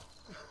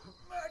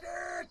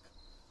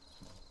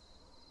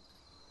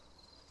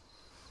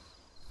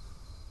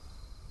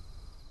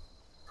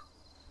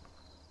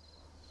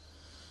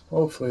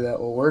 Hopefully that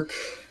will work.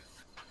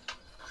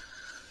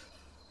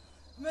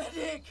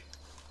 Medic!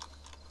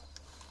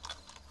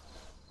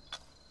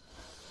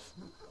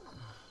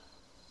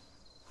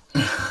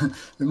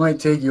 It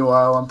might take you a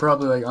while. I'm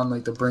probably like on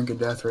like the brink of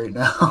death right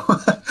now.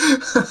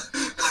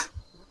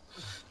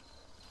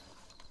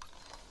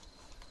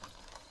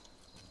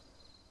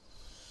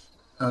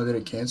 Oh, did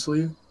it cancel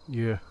you?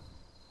 Yeah.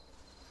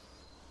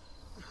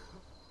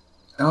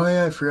 Oh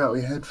yeah, I forgot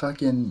we had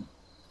fucking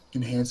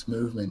enhanced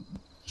movement.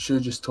 Should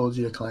have just told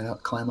you to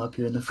climb up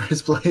here in the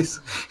first place.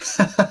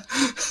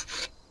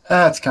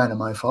 That's kind of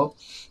my fault.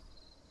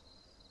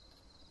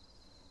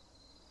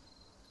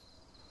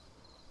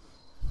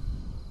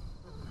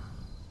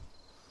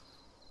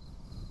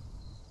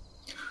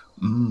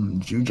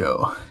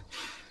 Jujo.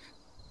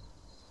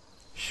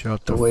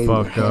 Shut the The way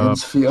your fuck up.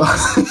 hands feel.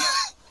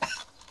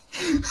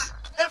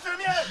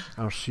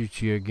 I'll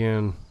shoot you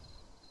again.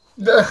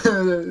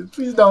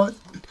 Please don't.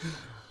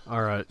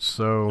 Alright,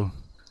 so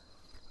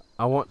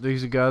I want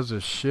these guys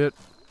as shit.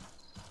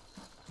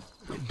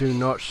 Do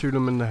not shoot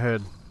them in the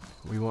head.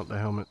 We want the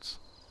helmets.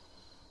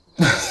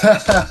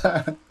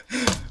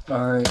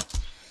 Alright.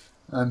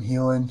 I'm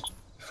healing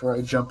before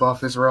I jump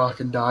off this rock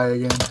and die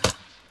again.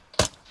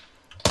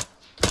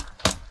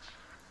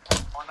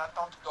 On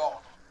attente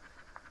d'ordre.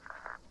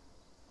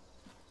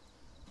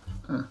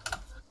 Huh.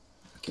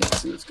 I can't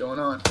see what's going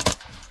on.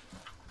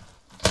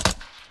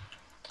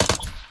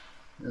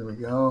 There we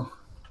go.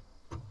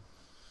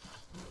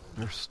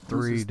 There's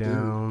 3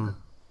 down.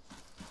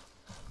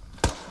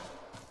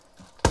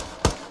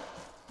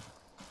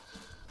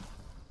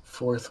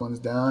 Fourth one's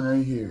down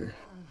right here.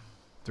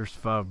 There's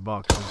 5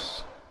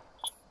 boxes.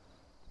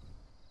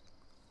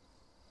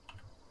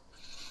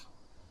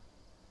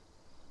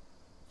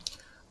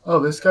 Oh,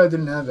 this guy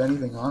didn't have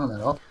anything on him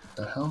at all. What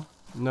the hell?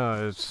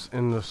 No, it's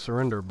in the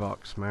surrender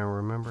box, man,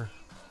 remember?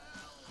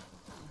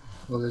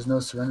 Well, there's no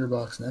surrender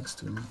box next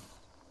to him.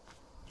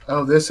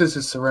 Oh, this is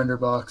his surrender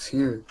box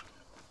here.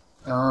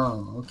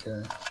 Oh,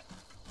 okay.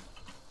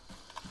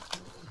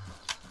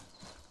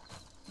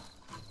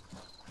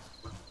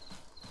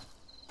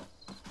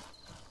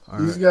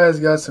 These guys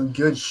got some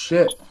good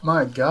shit.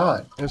 My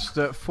God. It's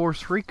that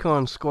Force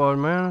Recon squad,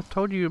 man. I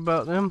told you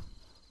about them.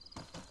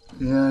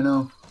 Yeah, I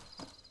know.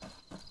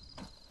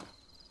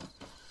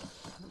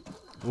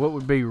 What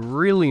would be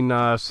really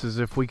nice is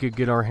if we could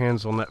get our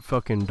hands on that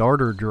fucking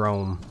darter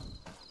drone.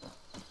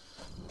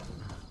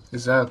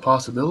 Is that a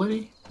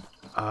possibility?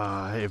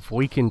 If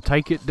we can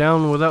take it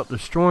down without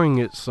destroying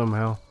it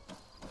somehow.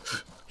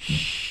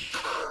 Shh.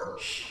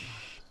 Shh.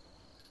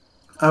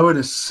 I would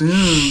assume.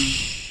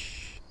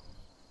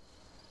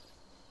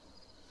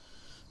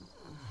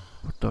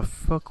 What the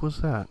fuck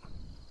was that?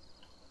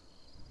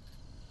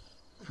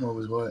 What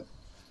was what?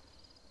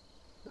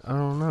 I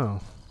don't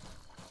know.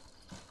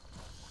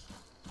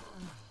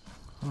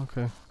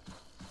 Okay.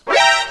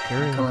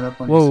 Carry on. Coming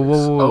up on Whoa, you.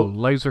 whoa, whoa, Oh,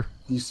 laser.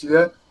 you see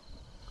that?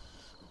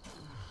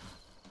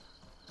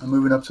 I'm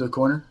moving up to the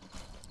corner.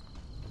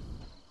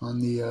 On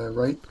the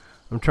right.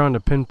 I'm trying to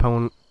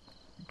pinpoint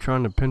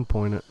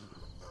it.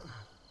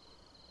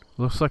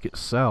 Looks like it's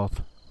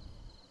south.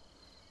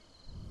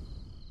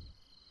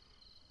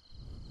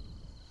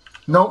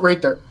 No, right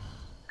there.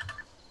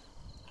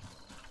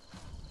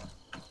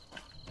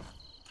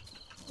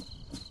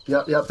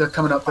 Yep, they're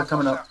coming up, they're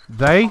coming up.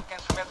 They?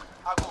 15 mètres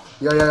à gauche.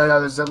 Yeah,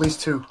 there's at least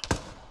 2.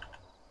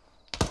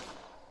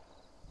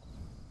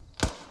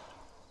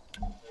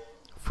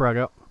 Frag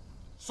out.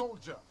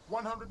 Soldier,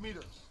 100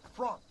 meters.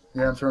 Front.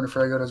 Yeah, I'm throwing a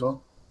frag out as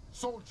well.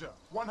 Soldier,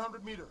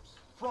 100 meters.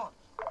 Front.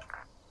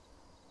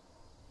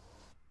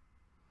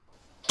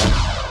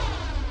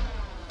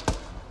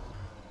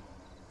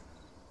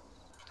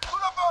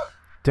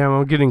 Damn,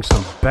 I'm getting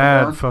some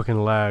bad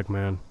fucking lag,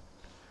 man.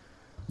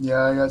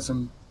 Yeah, I got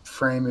some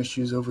frame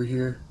issues over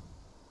here.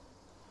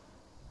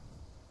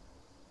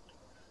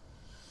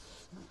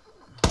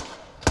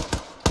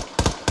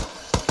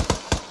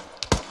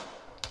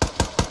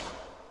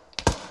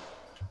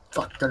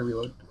 Fuck, gotta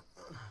reload.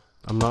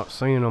 I'm not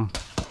seeing them.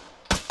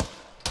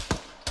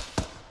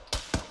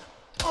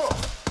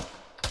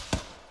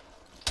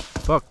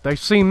 Fuck, they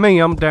see me,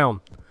 I'm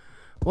down.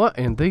 What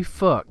in the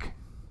fuck?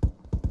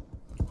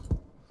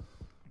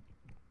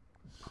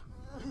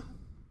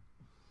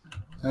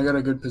 I got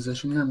a good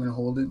position here. I'm gonna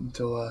hold it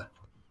until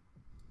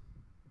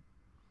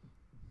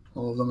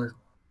all of them are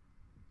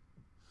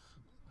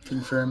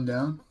confirmed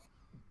down.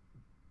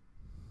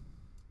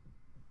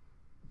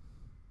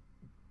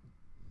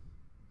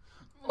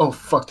 Oh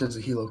fuck, there's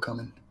a helo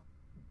coming.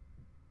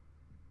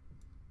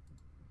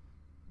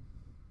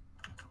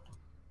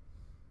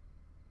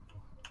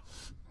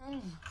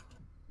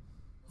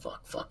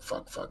 Fuck.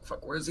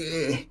 Where's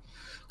he?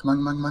 Come on,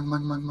 come on, come on, come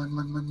on, come on, come on,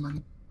 come on, come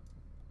on.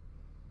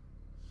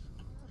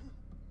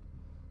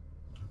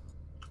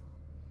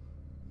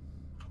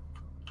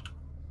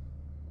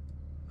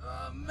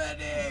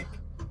 Medic!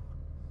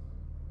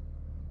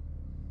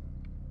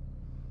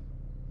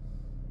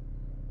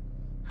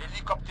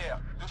 Hélicoptère,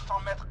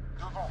 200 mètres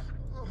devant.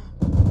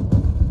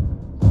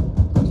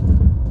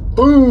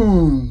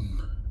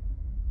 Boom!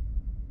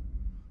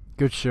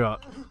 Good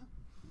shot.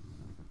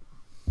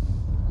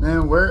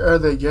 Man, where are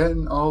they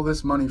getting all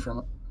this money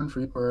from?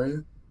 Where are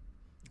you?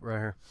 Right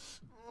here.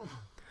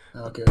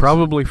 Okay.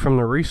 Probably from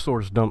the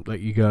resource dump that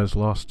you guys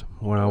lost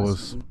when I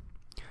was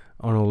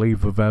on a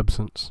leave of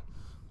absence.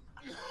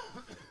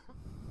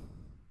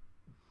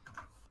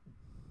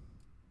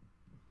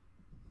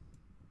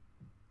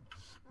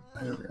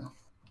 There we go.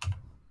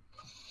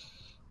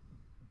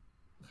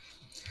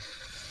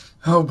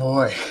 Oh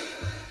boy.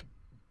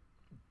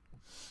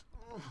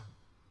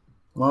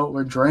 Well,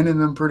 we're draining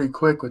them pretty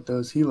quick with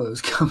those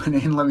helos coming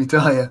in, let me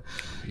tell you.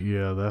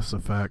 Yeah, that's a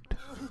fact.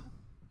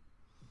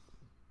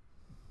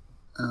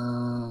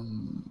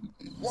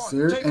 Is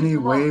there any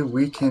way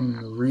we can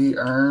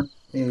rearm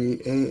a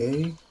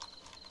AA?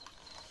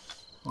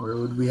 Or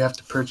would we have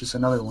to purchase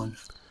another one?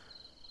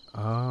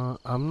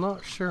 I'm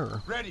not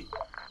sure. Ready.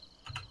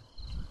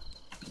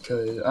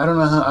 Because I don't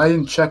know how, I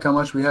didn't check how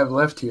much we have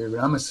left here,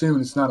 but I'm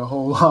assuming it's not a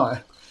whole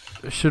lot.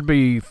 There should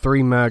be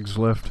 3 mags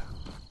left.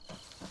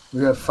 We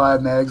got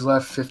 5 mags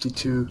left,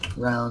 52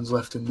 rounds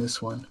left in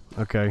this one.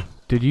 Okay.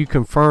 Did you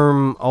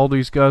confirm all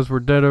these guys were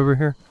dead over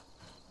here?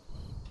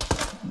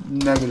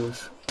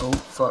 Negative. Oh,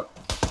 fuck.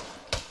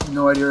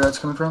 No idea where that's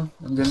coming from.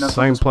 I'm getting nothing.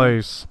 Same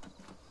place.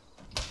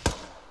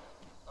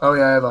 Oh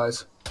yeah, I have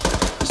eyes.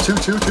 There's two.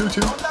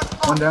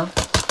 One down.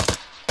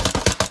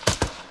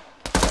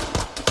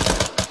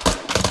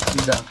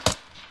 He's down.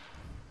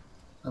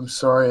 I'm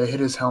sorry, I hit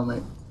his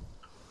helmet.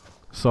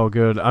 It's all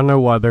good. I know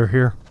why they're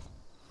here.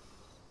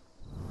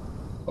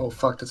 Oh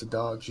fuck, that's a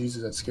dog.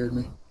 Jesus, that scared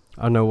me.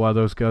 I know why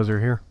those guys are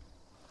here.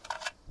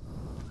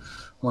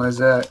 Why is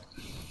that?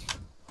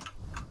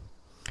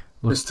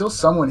 Look. There's still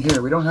someone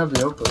here. We don't have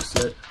the outpost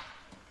yet.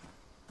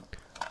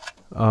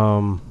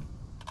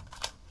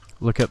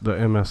 Look at the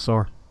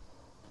MSR.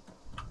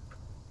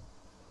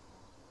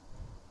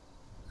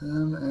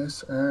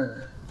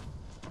 MSR.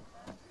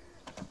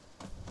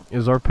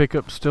 Is our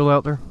pickup still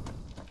out there?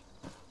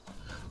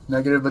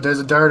 Negative, but there's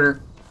a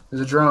darter.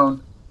 There's a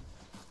drone.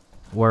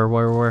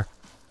 Where?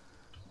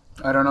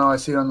 I don't know. I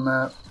see it on the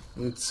map.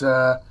 It's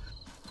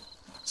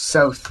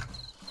south.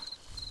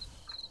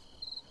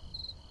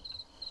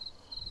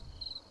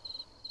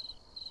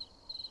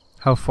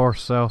 How far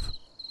south?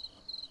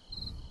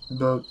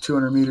 About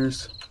 200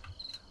 meters.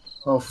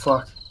 Oh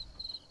fuck.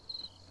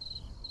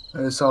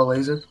 I just saw a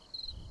laser.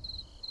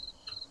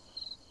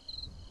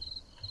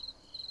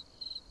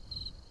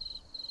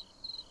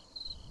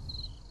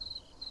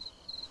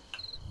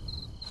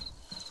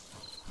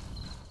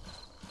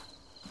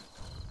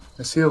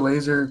 I see a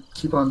laser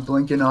keep on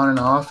blinking on and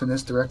off in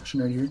this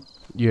direction right here.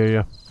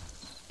 Yeah.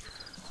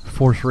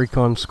 Force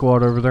Recon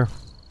Squad over there.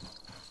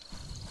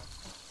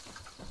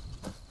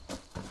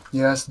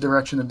 Yeah, that's the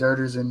direction the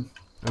darter's in.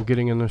 I'm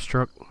getting in this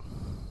truck.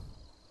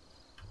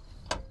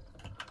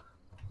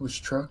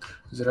 Which truck?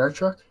 Is it our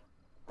truck?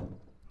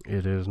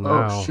 It is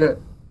now. Oh shit.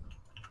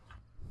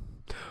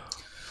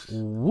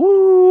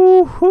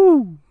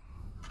 Woohoo!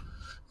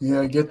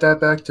 Yeah, get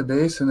that back to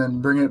base and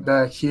then bring it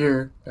back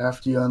here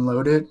after you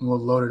unload it, and we'll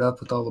load it up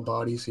with all the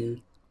bodies here.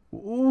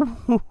 Ooh.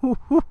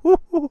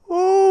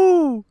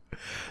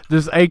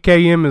 This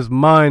AKM is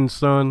mine,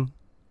 son.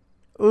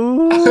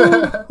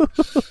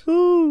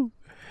 Ooh.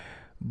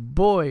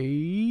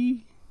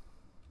 Boy.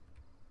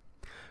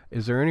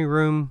 Is there any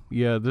room?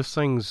 Yeah, this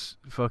thing's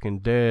fucking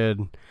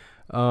dead.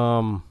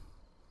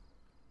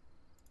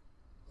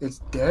 It's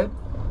dead?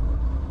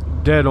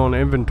 dead on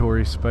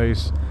inventory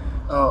space.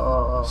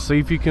 Oh. See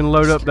if you can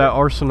load up that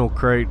arsenal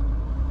crate.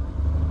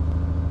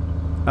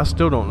 I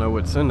still don't know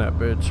what's in that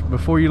bitch.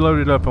 Before you load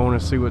it up, I want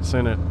to see what's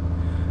in it.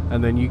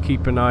 And then you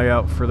keep an eye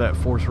out for that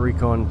Force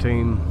Recon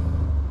team.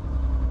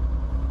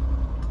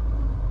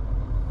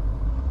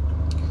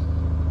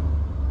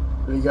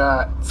 We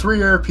got 3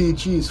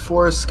 RPGs,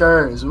 4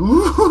 scars.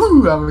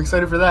 Ooh, I'm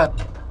excited for that.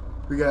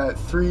 We got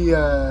 3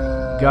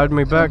 Guide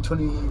me back.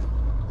 M20,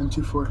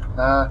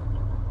 M24.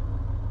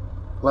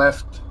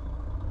 Left.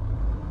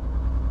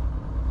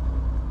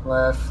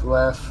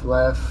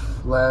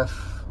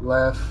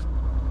 Left.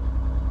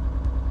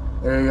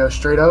 There you go,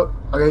 straight out.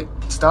 Okay,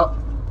 stop.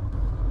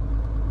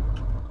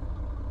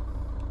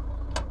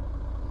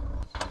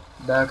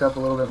 Back up a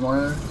little bit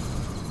more there.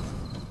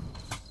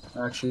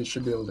 Actually, it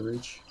should be able to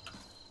reach.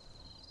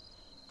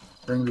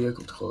 Bring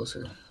vehicle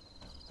closer.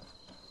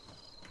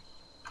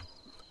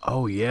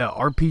 Oh yeah,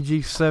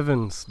 RPG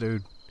 7s,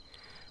 dude.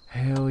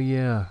 Hell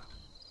yeah.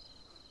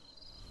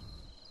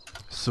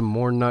 Some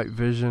more night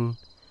vision.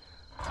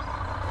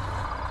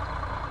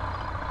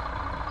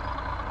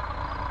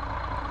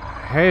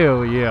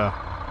 Hell yeah.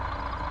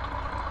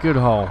 Good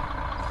haul.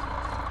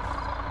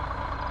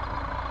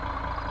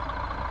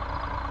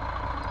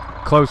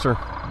 Closer.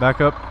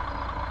 Back up.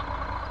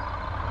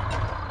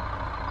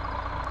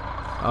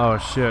 Oh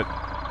shit.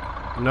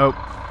 Nope.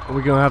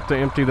 We're gonna have to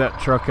empty that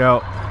truck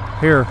out.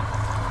 Here.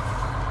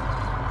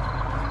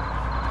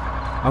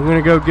 I'm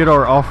gonna go get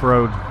our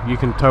off-road. You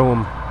can tow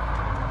them.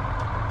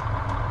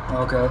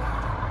 Okay.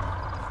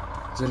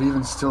 Is it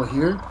even still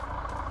here?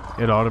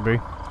 It ought to be.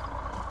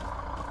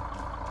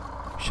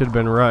 Should have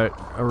been right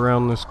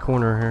around this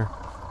corner here.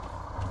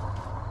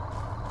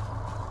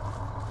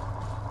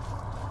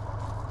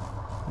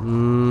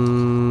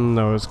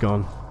 No, it's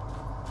gone.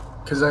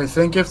 Because I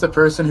think if the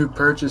person who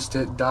purchased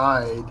it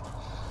died,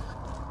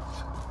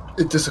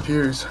 it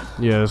disappears.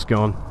 Yeah, it's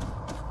gone.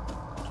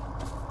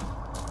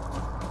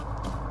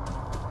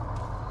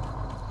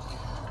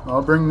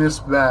 I'll bring this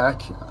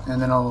back,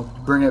 and then I'll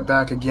bring it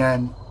back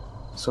again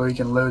so we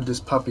can load this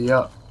puppy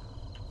up.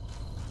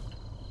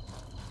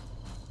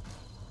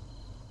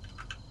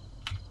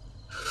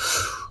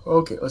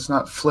 Okay, let's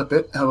not flip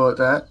it. How about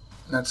that?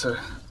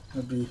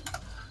 That'd be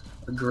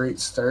a great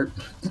start.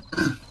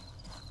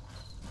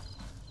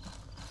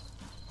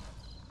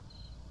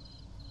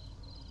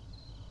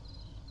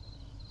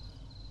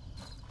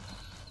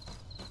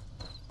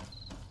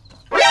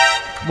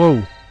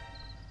 Whoa.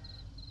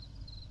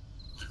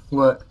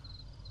 What?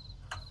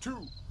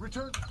 2,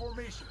 return to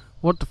formation.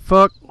 What the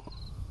fuck?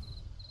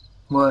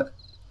 What?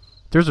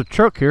 There's a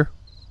truck here.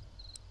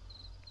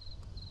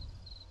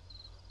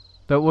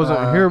 That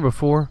wasn't here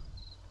before.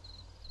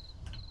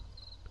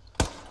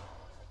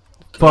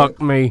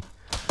 Fuck me.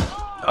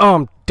 Oh,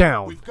 I'm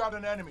down. We've got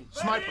an enemy.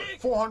 Sniper,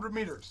 400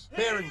 meters.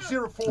 Bearing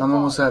 045. I'm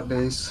almost at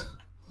base.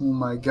 Oh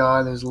my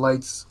god, there's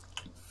lights.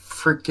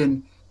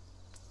 Freaking.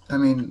 I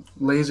mean,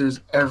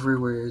 lasers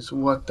everywhere.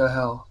 What the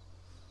hell?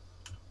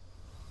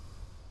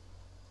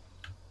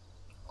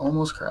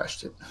 Almost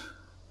crashed it.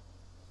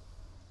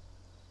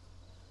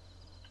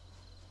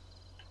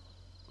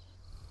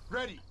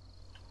 Ready.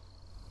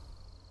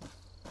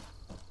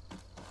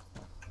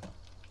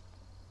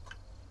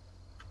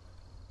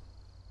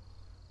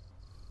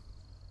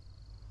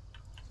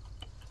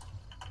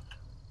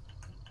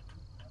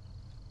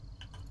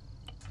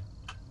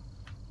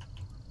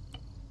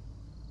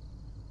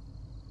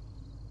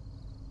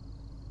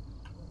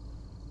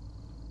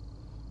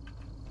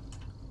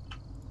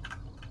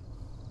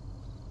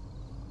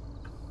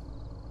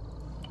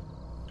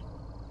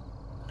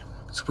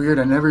 It's weird,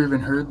 I never even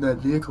heard that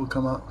vehicle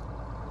come up.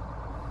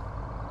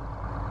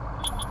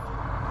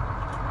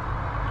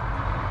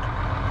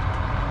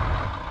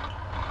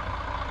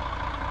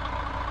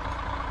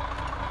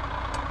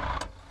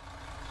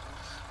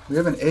 We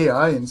have an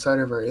AI inside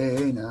of our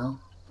AA now.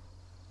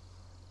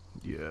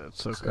 Yeah,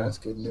 it's okay. So that's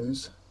good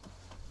news.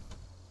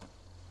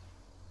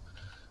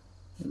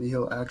 Maybe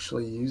he'll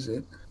actually use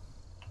it.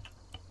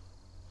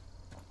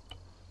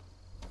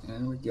 There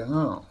we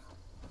go.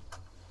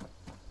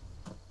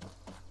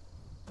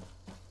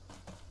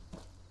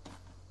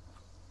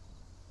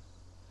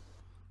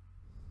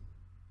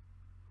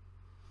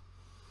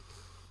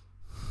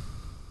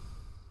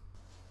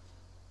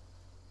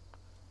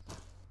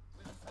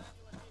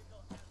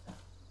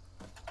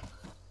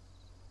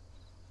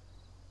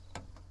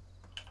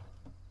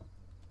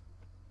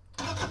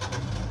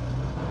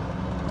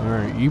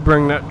 Alright, you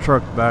bring that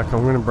truck back.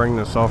 I'm going to bring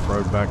this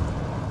off-road back.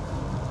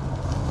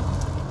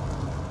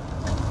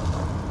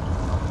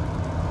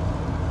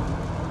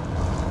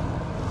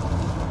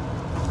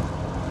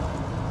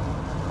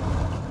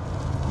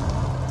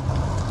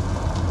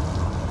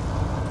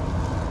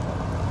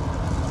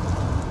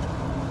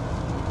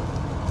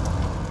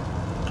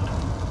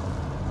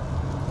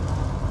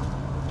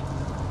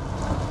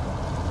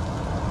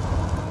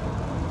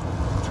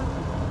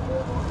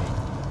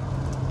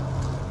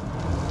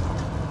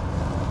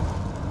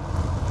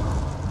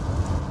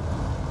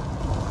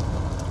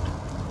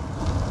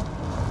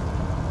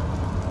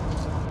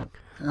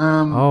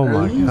 Oh are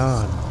my these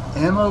god.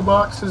 ammo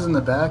boxes in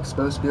the back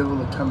supposed to be able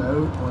to come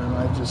out, or am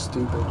I just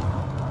stupid?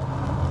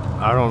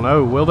 I don't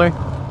know. Will they?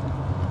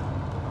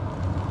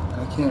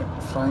 I can't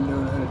find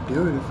out how to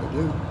do it if I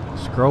do.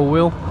 Scroll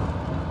wheel?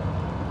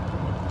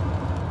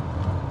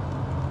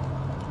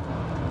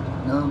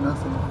 No,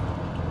 nothing.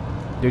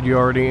 Did you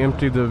already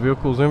empty the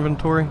vehicle's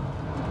inventory?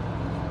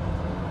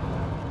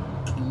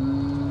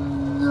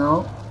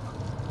 No.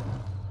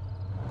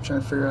 I'm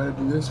trying to figure out how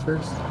to do this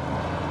first.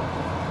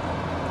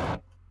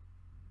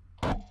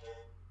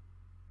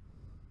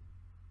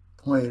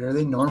 Wait, are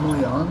they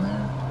normally on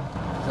there?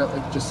 Is that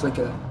like just like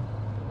a...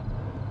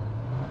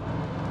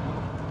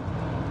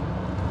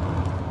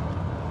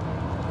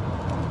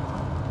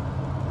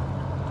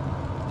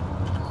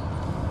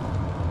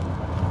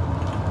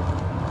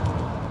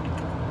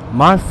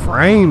 My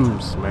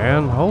frames,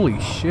 man. Holy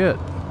shit.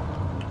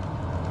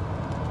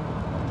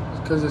 It's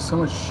because there's so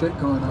much shit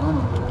going on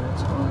over there.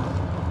 That's why.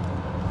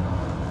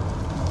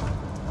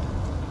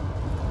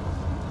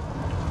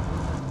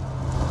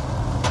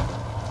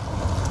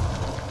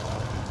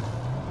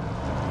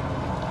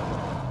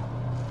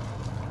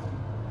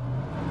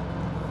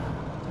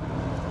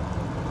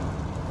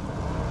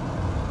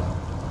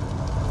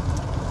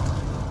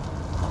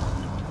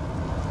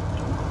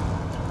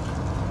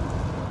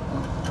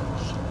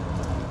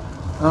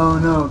 Oh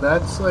no,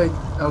 that's like,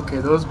 okay,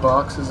 those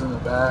boxes in the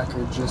back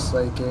are just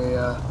like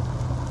a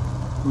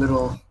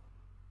little,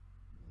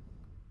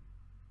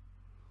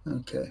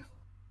 okay.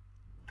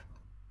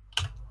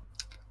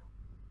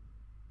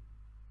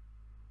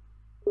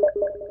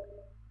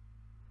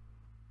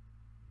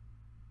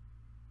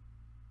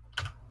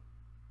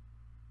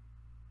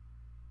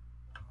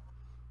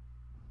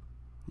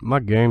 My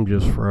game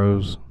just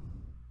froze.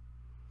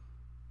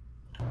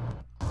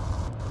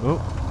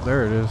 Oh,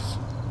 there it is.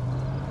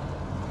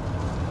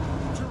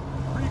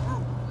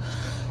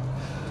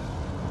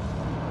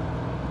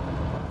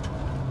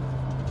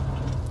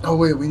 Oh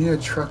wait, we need a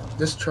truck.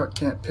 This truck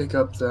can't pick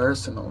up the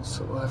arsenal,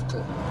 so we'll have to...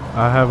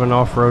 I have an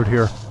off-road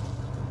here.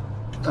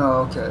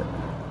 Oh, okay.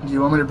 Do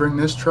you want me to bring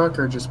this truck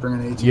or just bring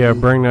an ATV? Yeah,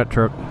 bring that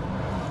truck.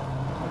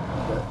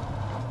 Okay.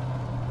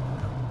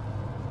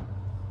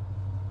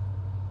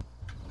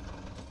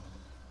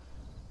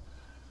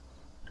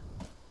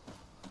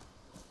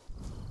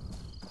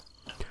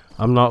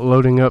 I'm not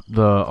loading up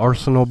the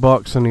arsenal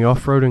box in the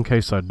off-road in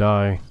case I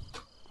die.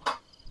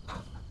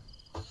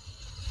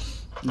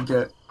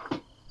 Okay.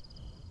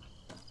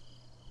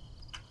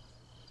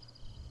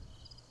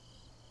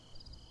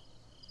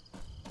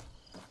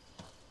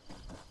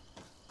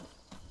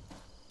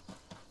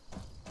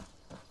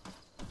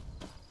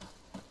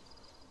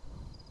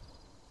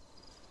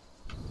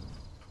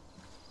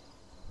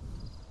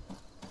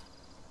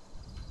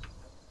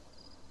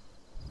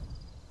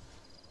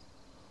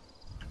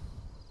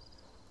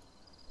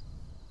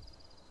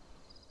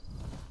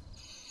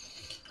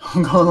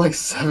 I'm going like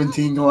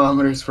 17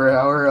 kilometers per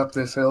hour up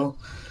this hill.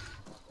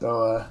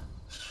 So,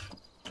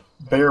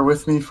 bear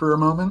with me for a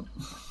moment.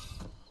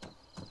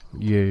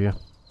 Yeah.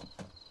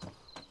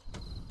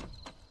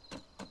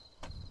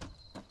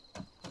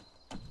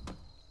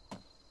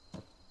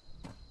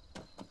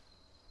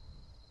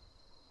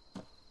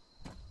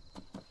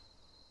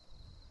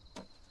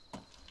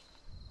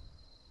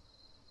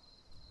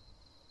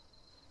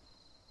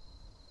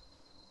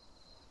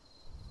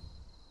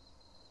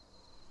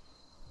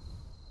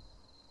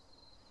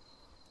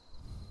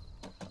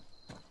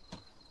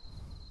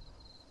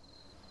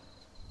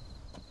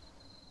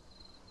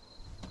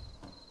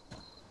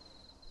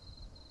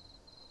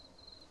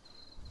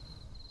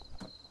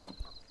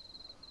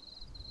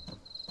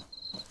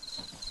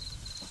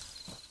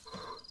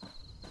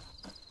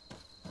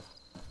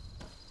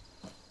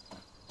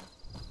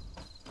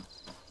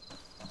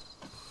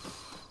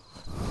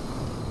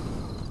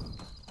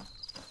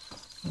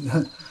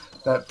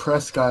 That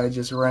press guy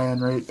just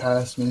ran right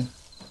past me.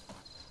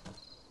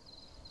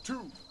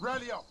 2,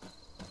 rally up.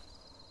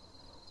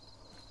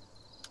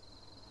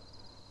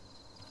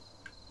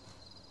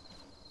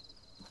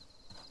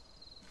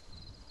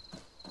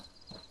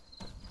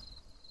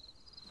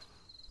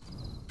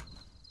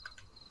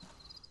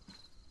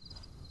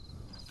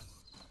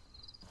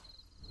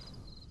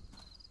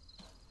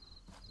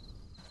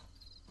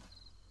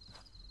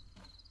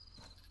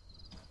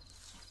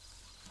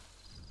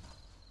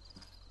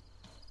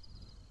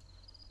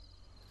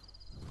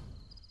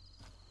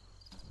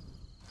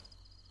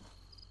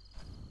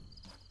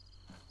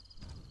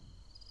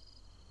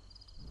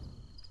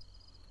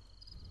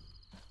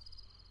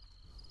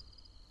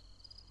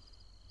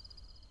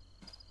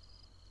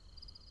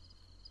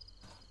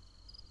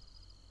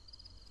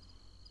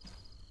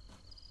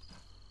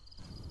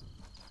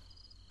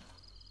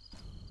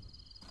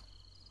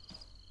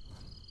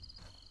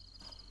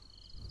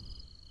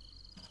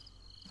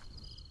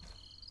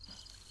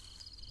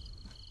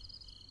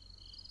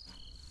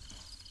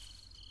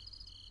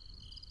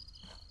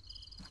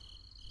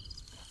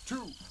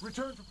 Two,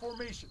 return to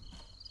formation.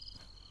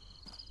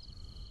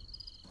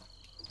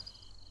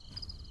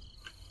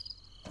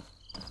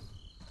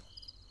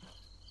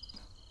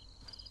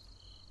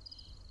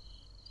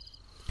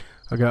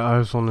 I got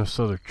eyes on this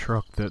other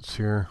truck that's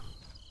here.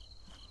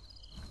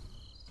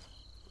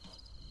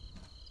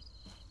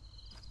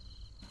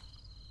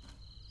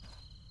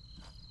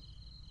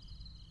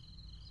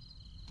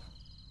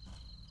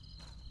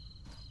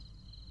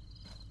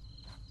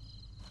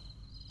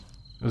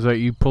 Is that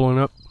you pulling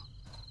up?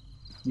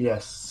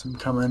 Yes, I'm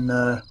coming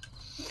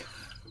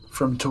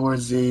from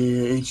towards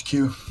the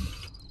HQ.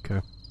 Okay.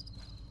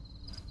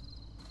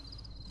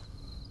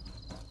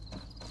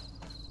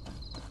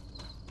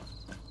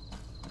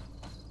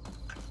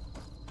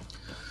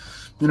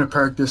 I'm gonna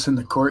park this in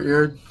the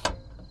courtyard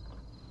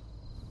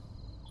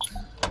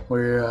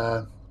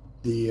where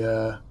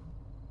the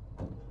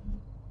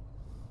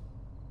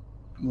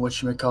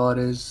whatchamacallit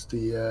is,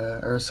 the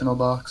arsenal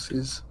box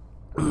is.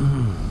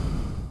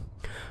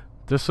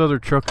 This other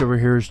truck over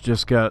here has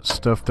just got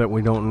stuff that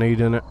we don't need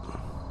in it.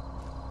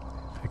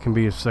 It can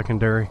be a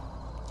secondary.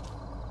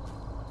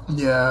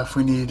 Yeah, if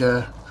we need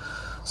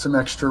some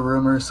extra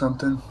room or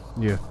something.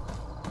 Yeah.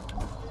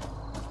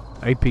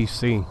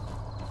 APC.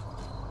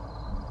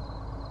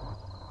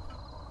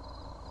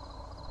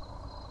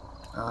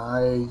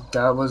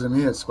 That wasn't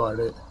me that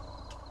spotted it.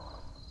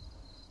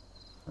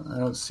 I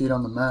don't see it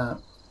on the map.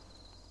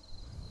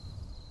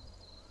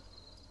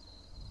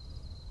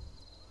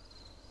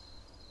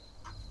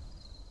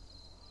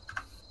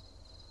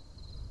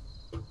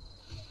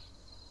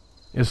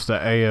 It's the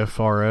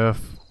AFRF.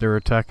 They're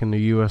attacking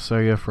the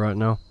USAF right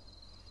now.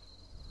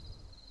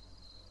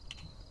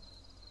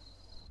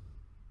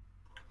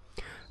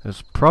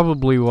 That's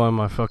probably why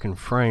my fucking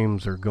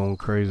frames are going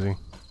crazy.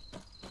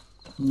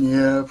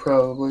 Yeah,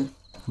 probably.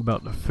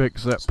 About to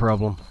fix that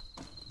problem.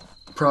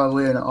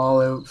 Probably an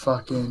all-out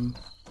fucking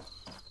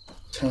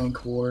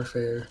tank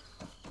warfare.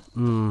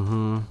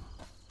 Mm-hmm.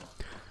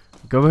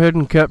 Go ahead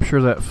and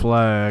capture that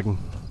flag.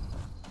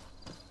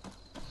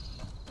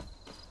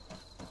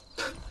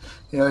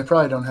 Yeah, they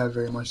probably don't have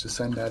very much to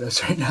send at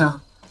us right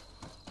now.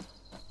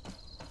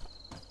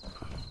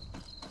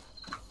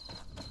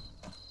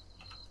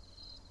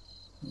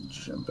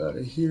 Jump out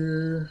of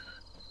here.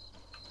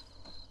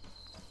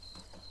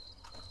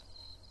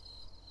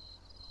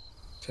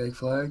 Take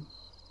flag.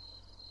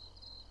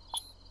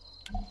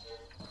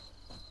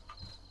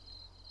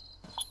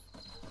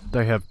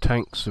 They have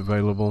tanks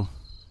available.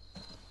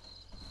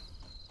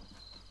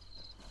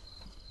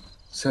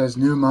 Says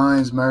new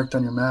mines marked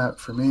on your map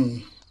for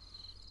me.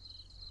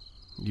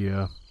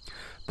 Yeah.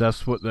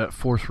 That's what that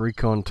 4th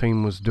Recon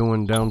team was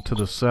doing down to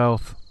the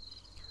south.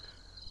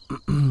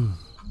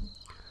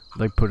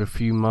 They put a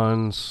few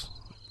mines.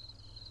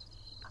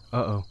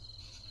 Uh-oh.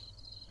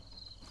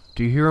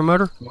 Do you hear a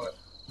motor? What?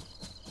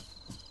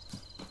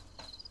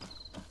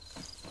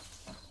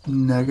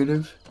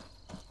 Negative.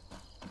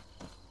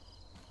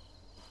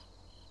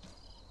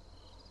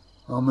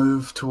 I'll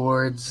move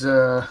towards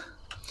the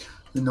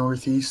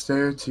northeast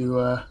there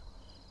to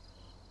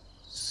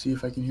see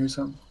if I can hear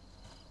something.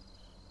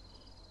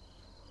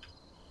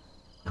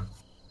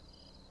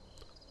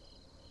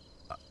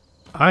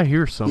 I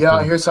hear something. Yeah,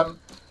 I hear something.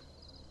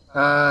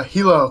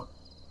 Hilo.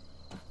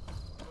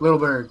 Little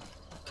Bird.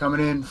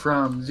 Coming in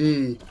from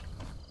the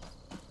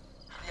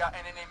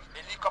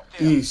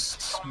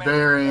east.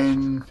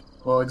 Bearing,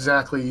 well,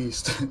 exactly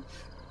east.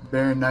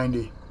 Bearing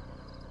 90.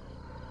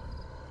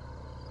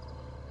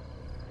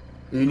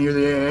 Are you near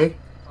the AA?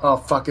 Oh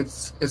fuck!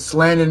 It's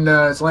landing.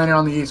 It's landing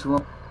on the east. We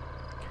won't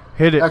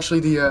hit it.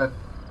 actually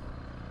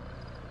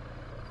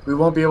we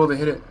won't be able to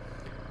hit it.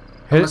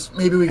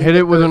 Maybe we can hit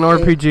it with an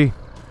RPG.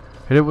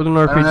 Hit it with an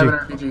RPG. I don't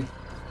have an RPG.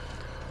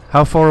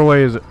 How far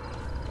away is it?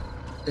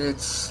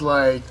 It's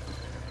like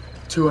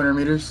 200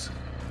 meters,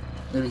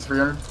 maybe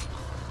 300.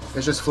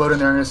 It's just floating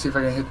there. I'm gonna see if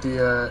I can hit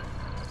the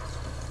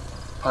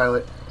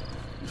pilot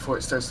before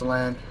it starts to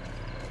land.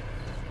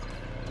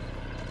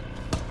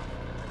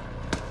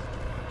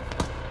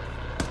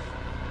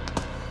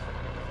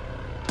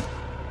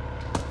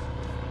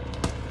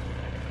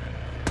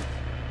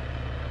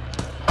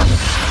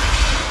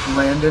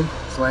 Landing.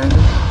 It's landing.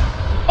 Did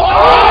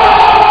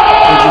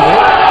you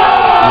hit?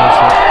 Yes,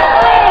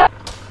 sir.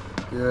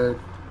 Good.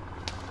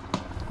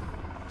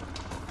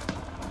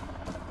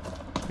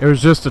 It was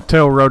just a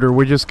tail rotor.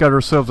 We just got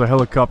ourselves a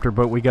helicopter,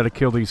 but we got to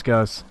kill these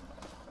guys.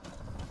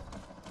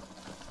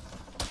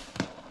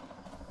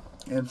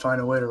 And find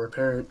a way to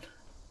repair it.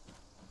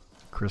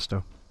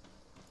 Christo.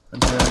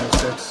 I'm here on the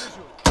 6.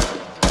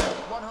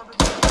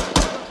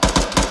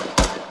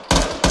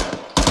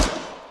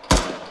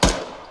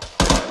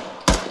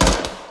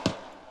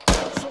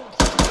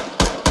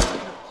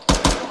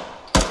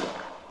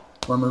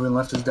 One moving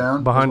left is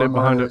down. Behind There's it,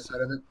 one more on behind the it. other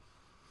side of it.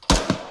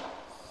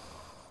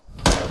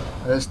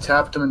 I just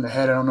tapped him in the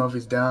head. I don't know if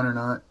he's down or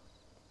not.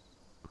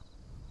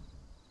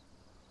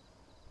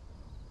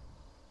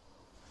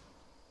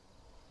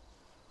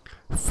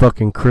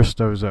 Fucking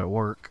Christo's at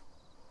work.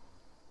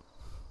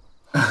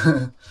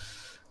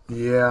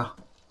 Yeah.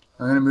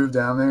 I'm going to move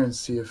down there and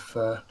see if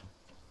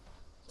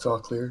it's all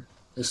clear.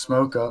 There's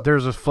smoke up.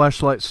 There's a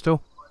flashlight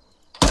still.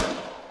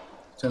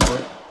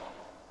 10-foot.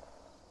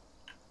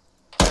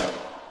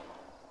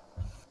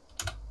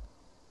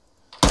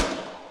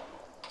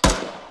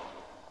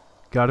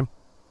 Got him.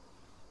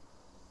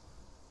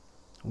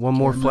 One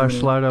more I'm moving in.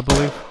 flashlight, I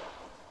believe.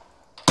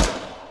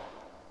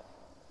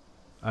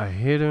 I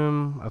hit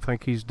him. I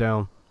think he's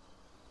down.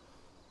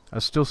 I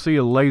still see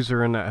a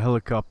laser in that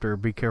helicopter.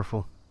 Be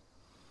careful.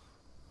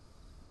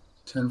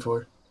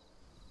 10-4.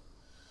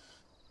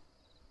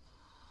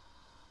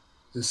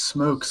 The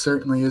smoke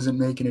certainly isn't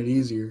making it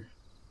easier.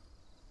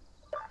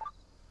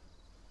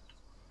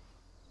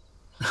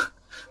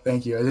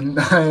 Thank you.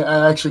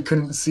 I actually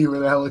couldn't see where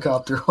the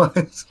helicopter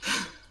was.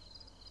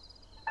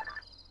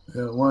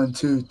 1,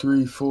 2,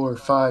 3, 4,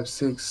 5,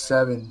 6,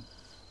 7.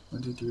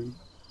 1, 2, 3,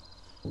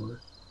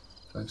 4,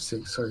 5,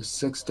 6. Sorry,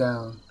 6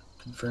 down.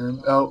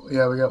 Confirm. Oh,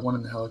 yeah, we got one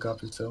in the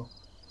helicopter still.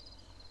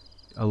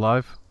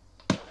 Alive?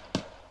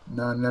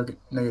 No,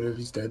 negative.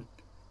 He's dead.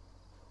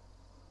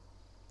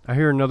 I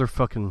hear another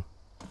fucking...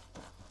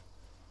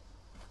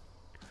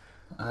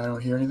 I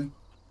don't hear anything.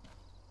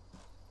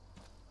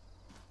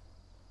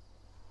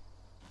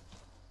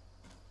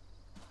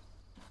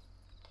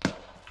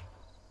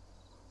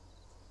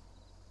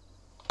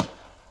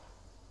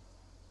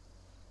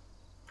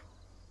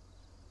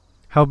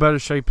 How bad a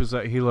shape is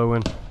that helo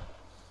in?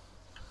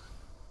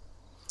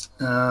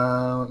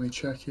 Let me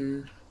check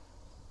here.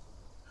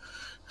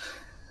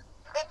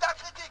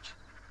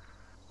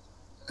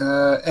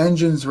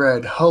 Engine's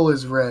red. Hull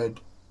is red.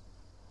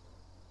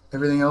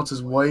 Everything else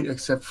is white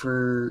except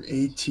for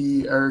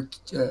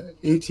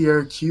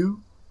ATRQ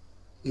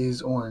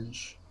is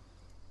orange.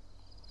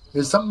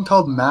 There's something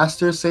called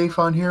Master Safe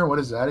on here. What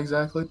is that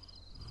exactly?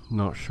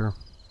 Not sure.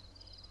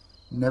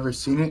 Never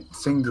seen it.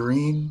 It's in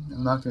green.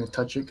 I'm not going to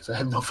touch it because I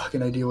have no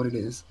fucking idea what it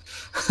is.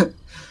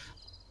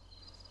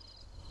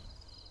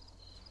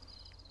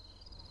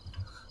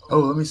 Oh,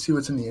 let me see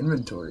what's in the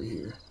inventory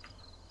here.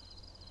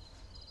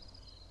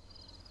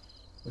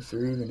 If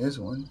there even is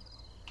one.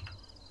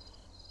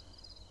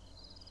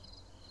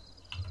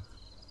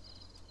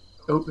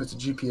 Oh, that's a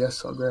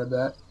GPS. I'll grab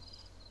that.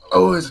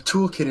 Oh, there's a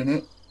toolkit in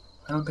it.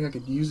 I don't think I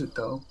could use it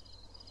though.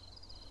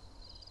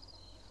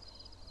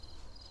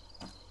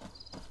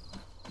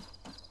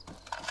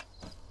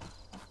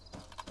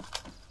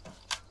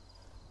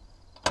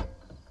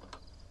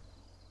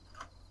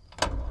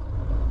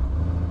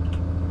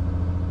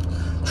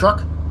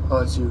 Truck? Oh,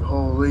 it's you.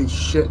 Holy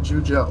shit,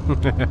 Jujo.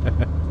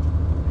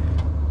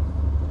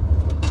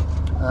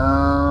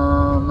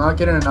 I'm not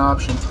getting an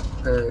option to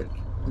repair it,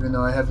 even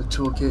though I have a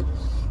toolkit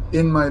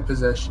in my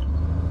possession.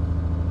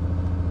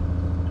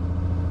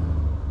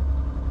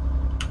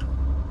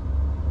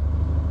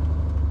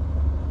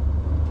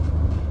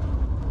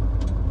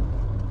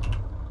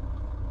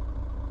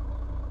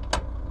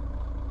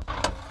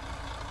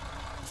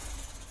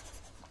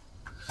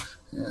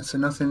 Yeah, so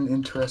nothing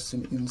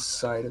interesting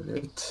inside of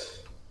it.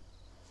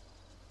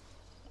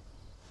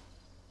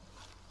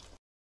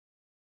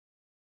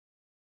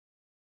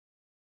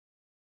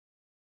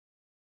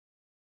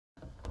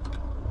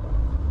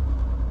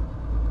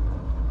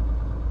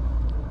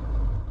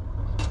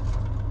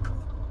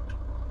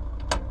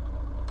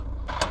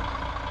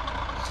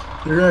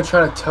 You're gonna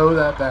try to tow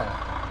that back.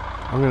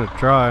 I'm gonna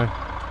try.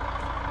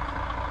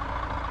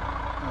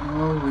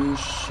 Holy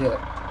shit.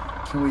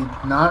 Can we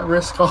not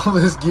risk all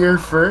this gear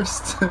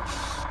first?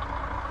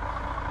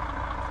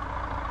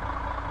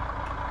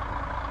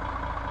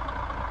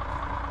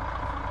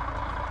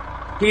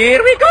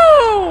 Here we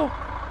go!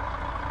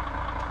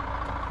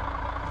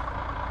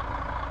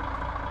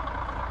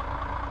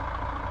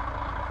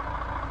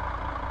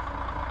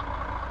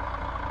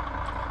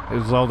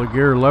 Is all the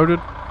gear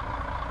loaded?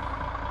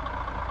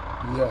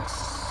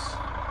 Yes.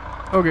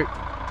 Okay.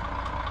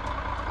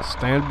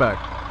 Stand back.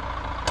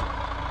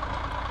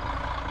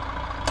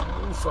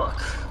 Oh, fuck.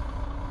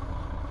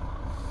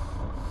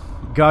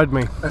 Guide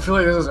me. I feel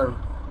like this is a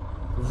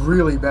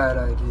really bad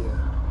idea.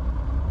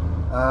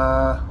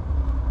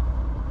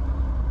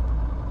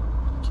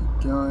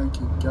 Keep going,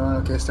 keep going.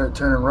 Okay, start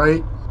turning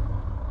right.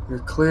 You're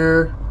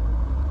clear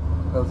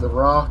of the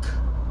rock.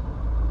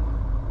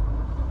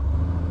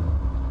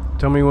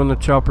 Tell me when the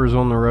chopper's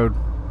on the road.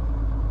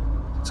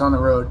 It's on the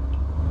road.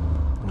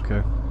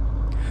 Okay.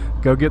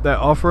 Go get that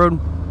off-road.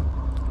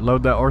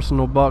 Load that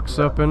arsenal box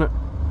up in it.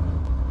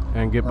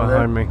 And get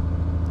behind me.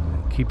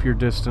 Keep your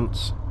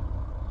distance.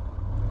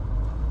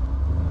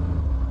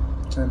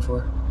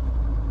 10-4.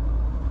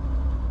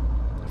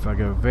 If I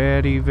go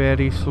very,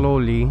 very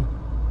slowly.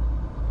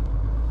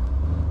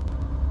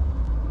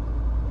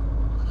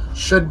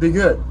 Should be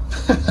good.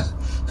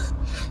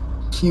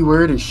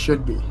 Keyword is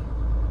should be.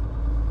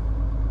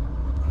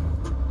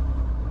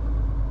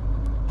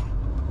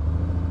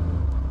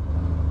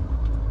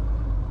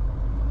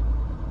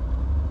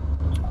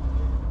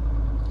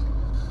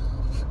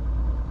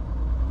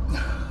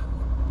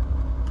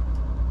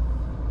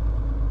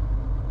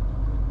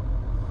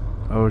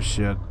 Oh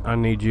shit, I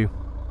need you.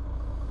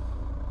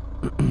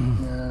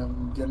 Yeah,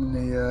 I'm getting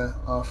the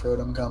off-road.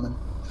 I'm coming.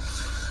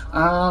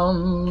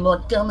 I'm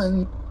a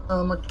coming.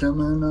 I'm a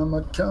coming. I'm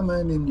a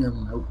coming in your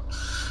mouth.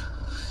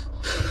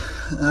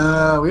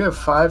 We have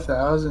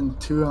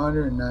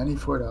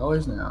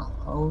 $5,294 now.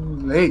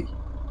 Holy.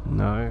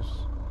 Nice.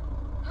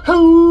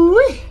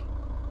 Hooey!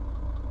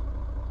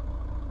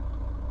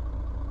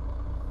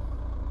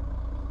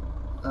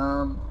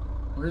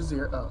 Where's the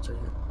air? Oh, it's right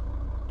here.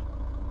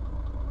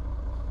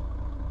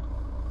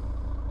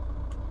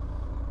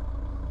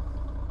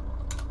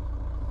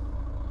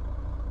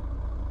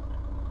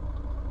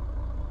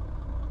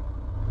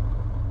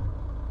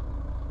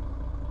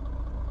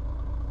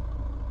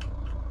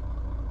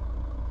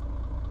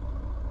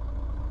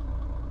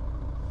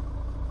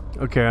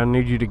 Okay, I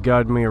need you to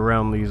guide me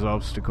around these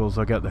obstacles.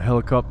 I got the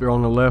helicopter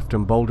on the left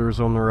and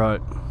boulders on the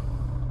right.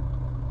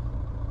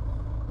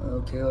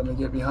 Okay, let me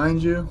get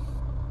behind you.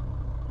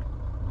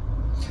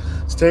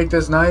 Let's take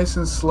this nice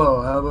and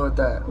slow. How about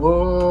that?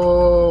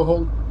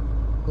 Whoa,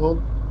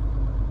 hold.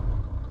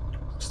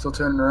 Still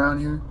turning around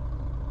here.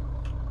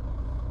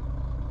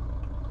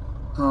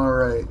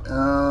 Alright,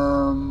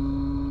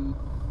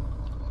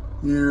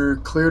 you're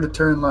clear to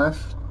turn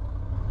left.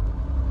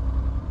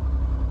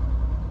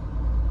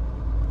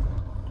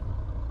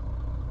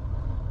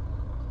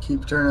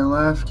 Keep turning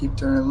left, keep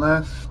turning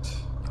left.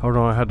 Hold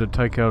on, I had to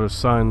take out a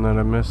sign that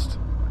I missed.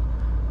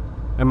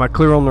 Am I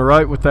clear on the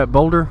right with that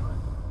boulder?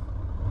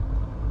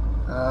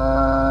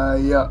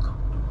 Yeah.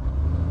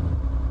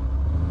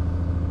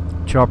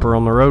 Chopper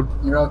on the road?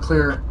 You're all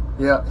clear.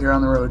 Yeah, you're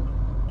on the road.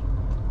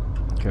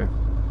 Okay.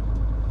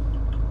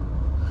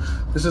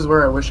 This is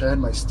where I wish I had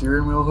my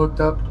steering wheel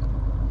hooked up.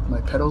 My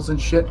pedals and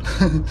shit.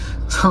 So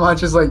I'm not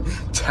just like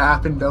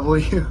tapping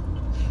W.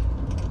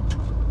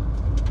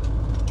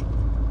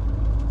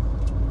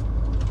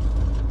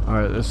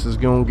 Alright, this is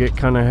gonna get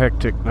kinda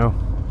hectic now.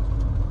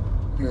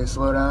 Okay,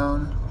 slow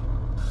down.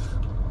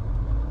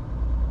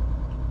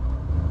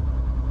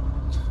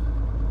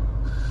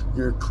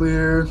 You're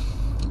clear.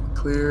 You're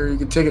clear. You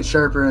can take it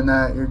sharper than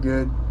that. You're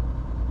good.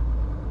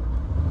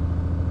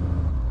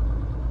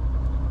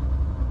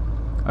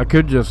 I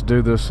could just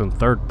do this in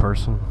third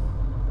person.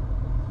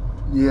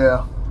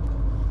 Yeah.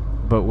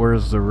 But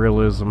where's the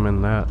realism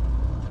in that?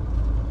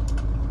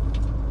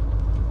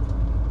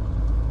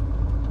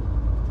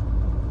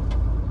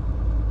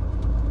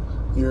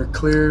 You're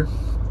clear.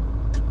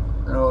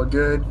 You're all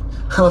good.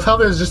 I love how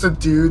there's just a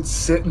dude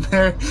sitting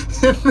there,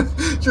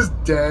 just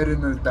dead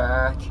in the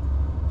back.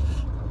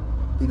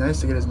 Be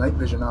nice to get his night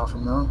vision off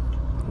him, though.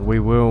 We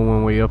will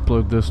when we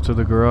upload this to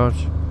the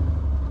garage.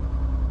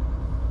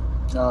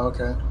 Oh,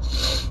 okay.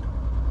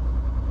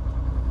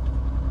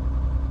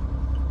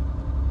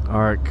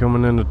 Alright,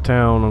 coming into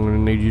town, I'm gonna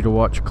need you to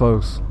watch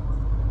close.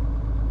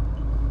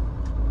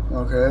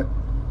 Okay.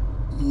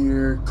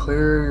 You're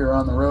clear. You're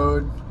on the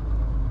road.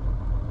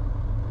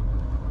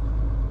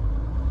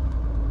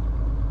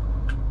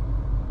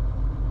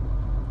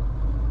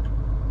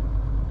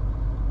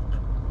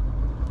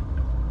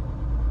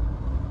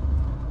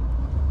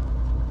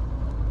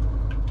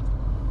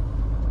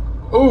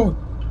 Oh!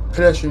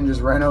 Pedestrian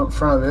just ran out in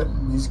front of it.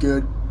 He's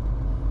good.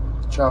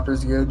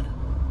 Chopper's good.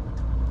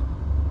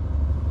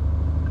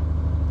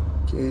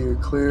 Okay, you're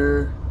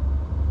clear.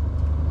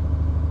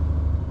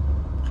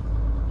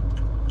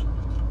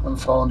 I'm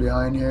falling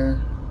behind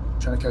here.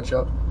 Trying to catch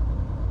up.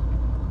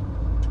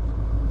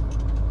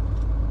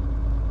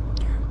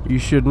 You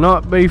should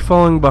not be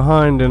falling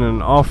behind in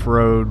an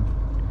off-road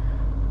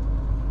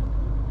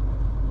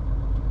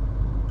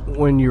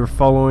when you're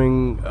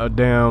following a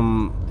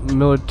damn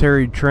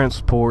military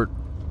transport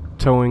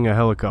towing a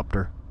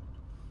helicopter.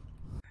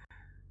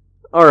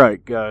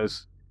 Alright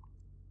guys,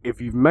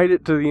 if you've made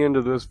it to the end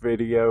of this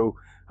video,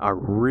 I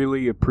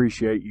really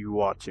appreciate you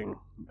watching.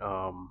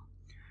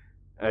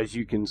 As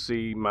you can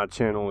see, my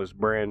channel is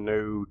brand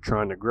new,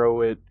 trying to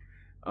grow it,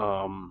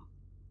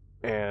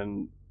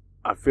 and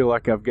I feel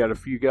like I've got a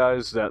few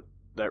guys that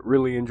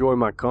really enjoy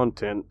my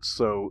content,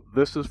 so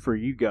this is for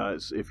you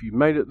guys. If you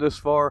made it this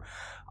far,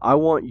 I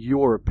want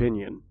your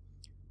opinion.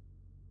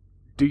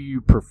 Do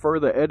you prefer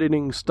the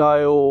editing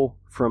style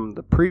from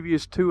the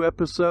previous 2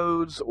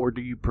 episodes, or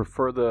do you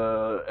prefer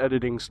the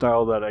editing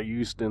style that I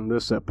used in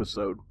this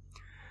episode?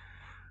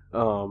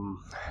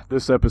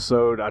 This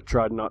episode, I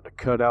tried not to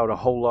cut out a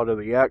whole lot of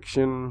the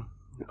action,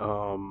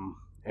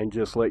 and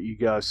just let you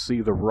guys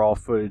see the raw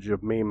footage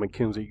of me and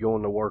Mackenzie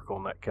going to work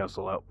on that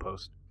castle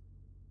outpost.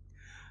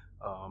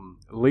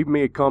 Leave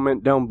me a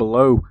comment down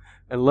below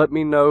and let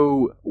me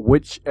know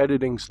which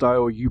editing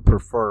style you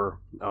prefer.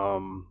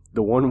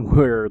 The one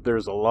where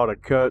there's a lot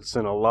of cuts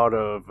and a lot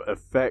of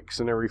effects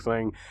and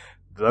everything,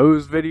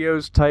 those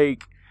videos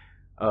take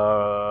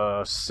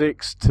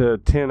 6 to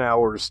 10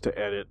 hours to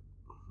edit.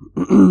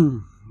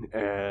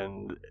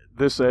 And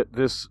this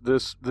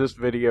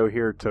video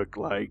here took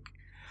like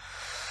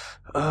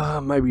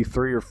maybe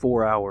 3 or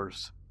 4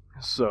 hours.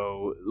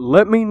 So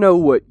let me know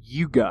what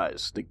you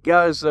guys, the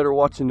guys that are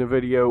watching the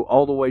video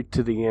all the way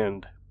to the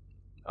end,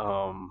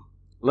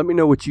 let me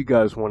know what you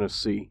guys want to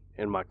see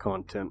in my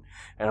content,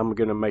 and I'm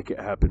going to make it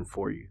happen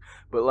for you.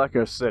 But like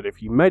I said,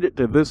 if you made it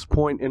to this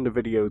point in the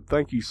video,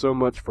 thank you so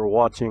much for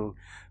watching.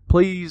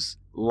 Please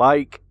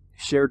like,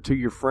 share to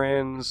your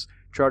friends,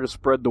 try to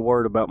spread the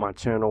word about my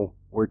channel.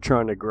 We're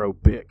trying to grow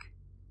big.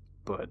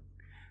 But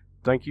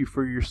thank you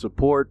for your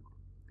support.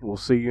 We'll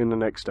see you in the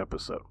next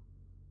episode.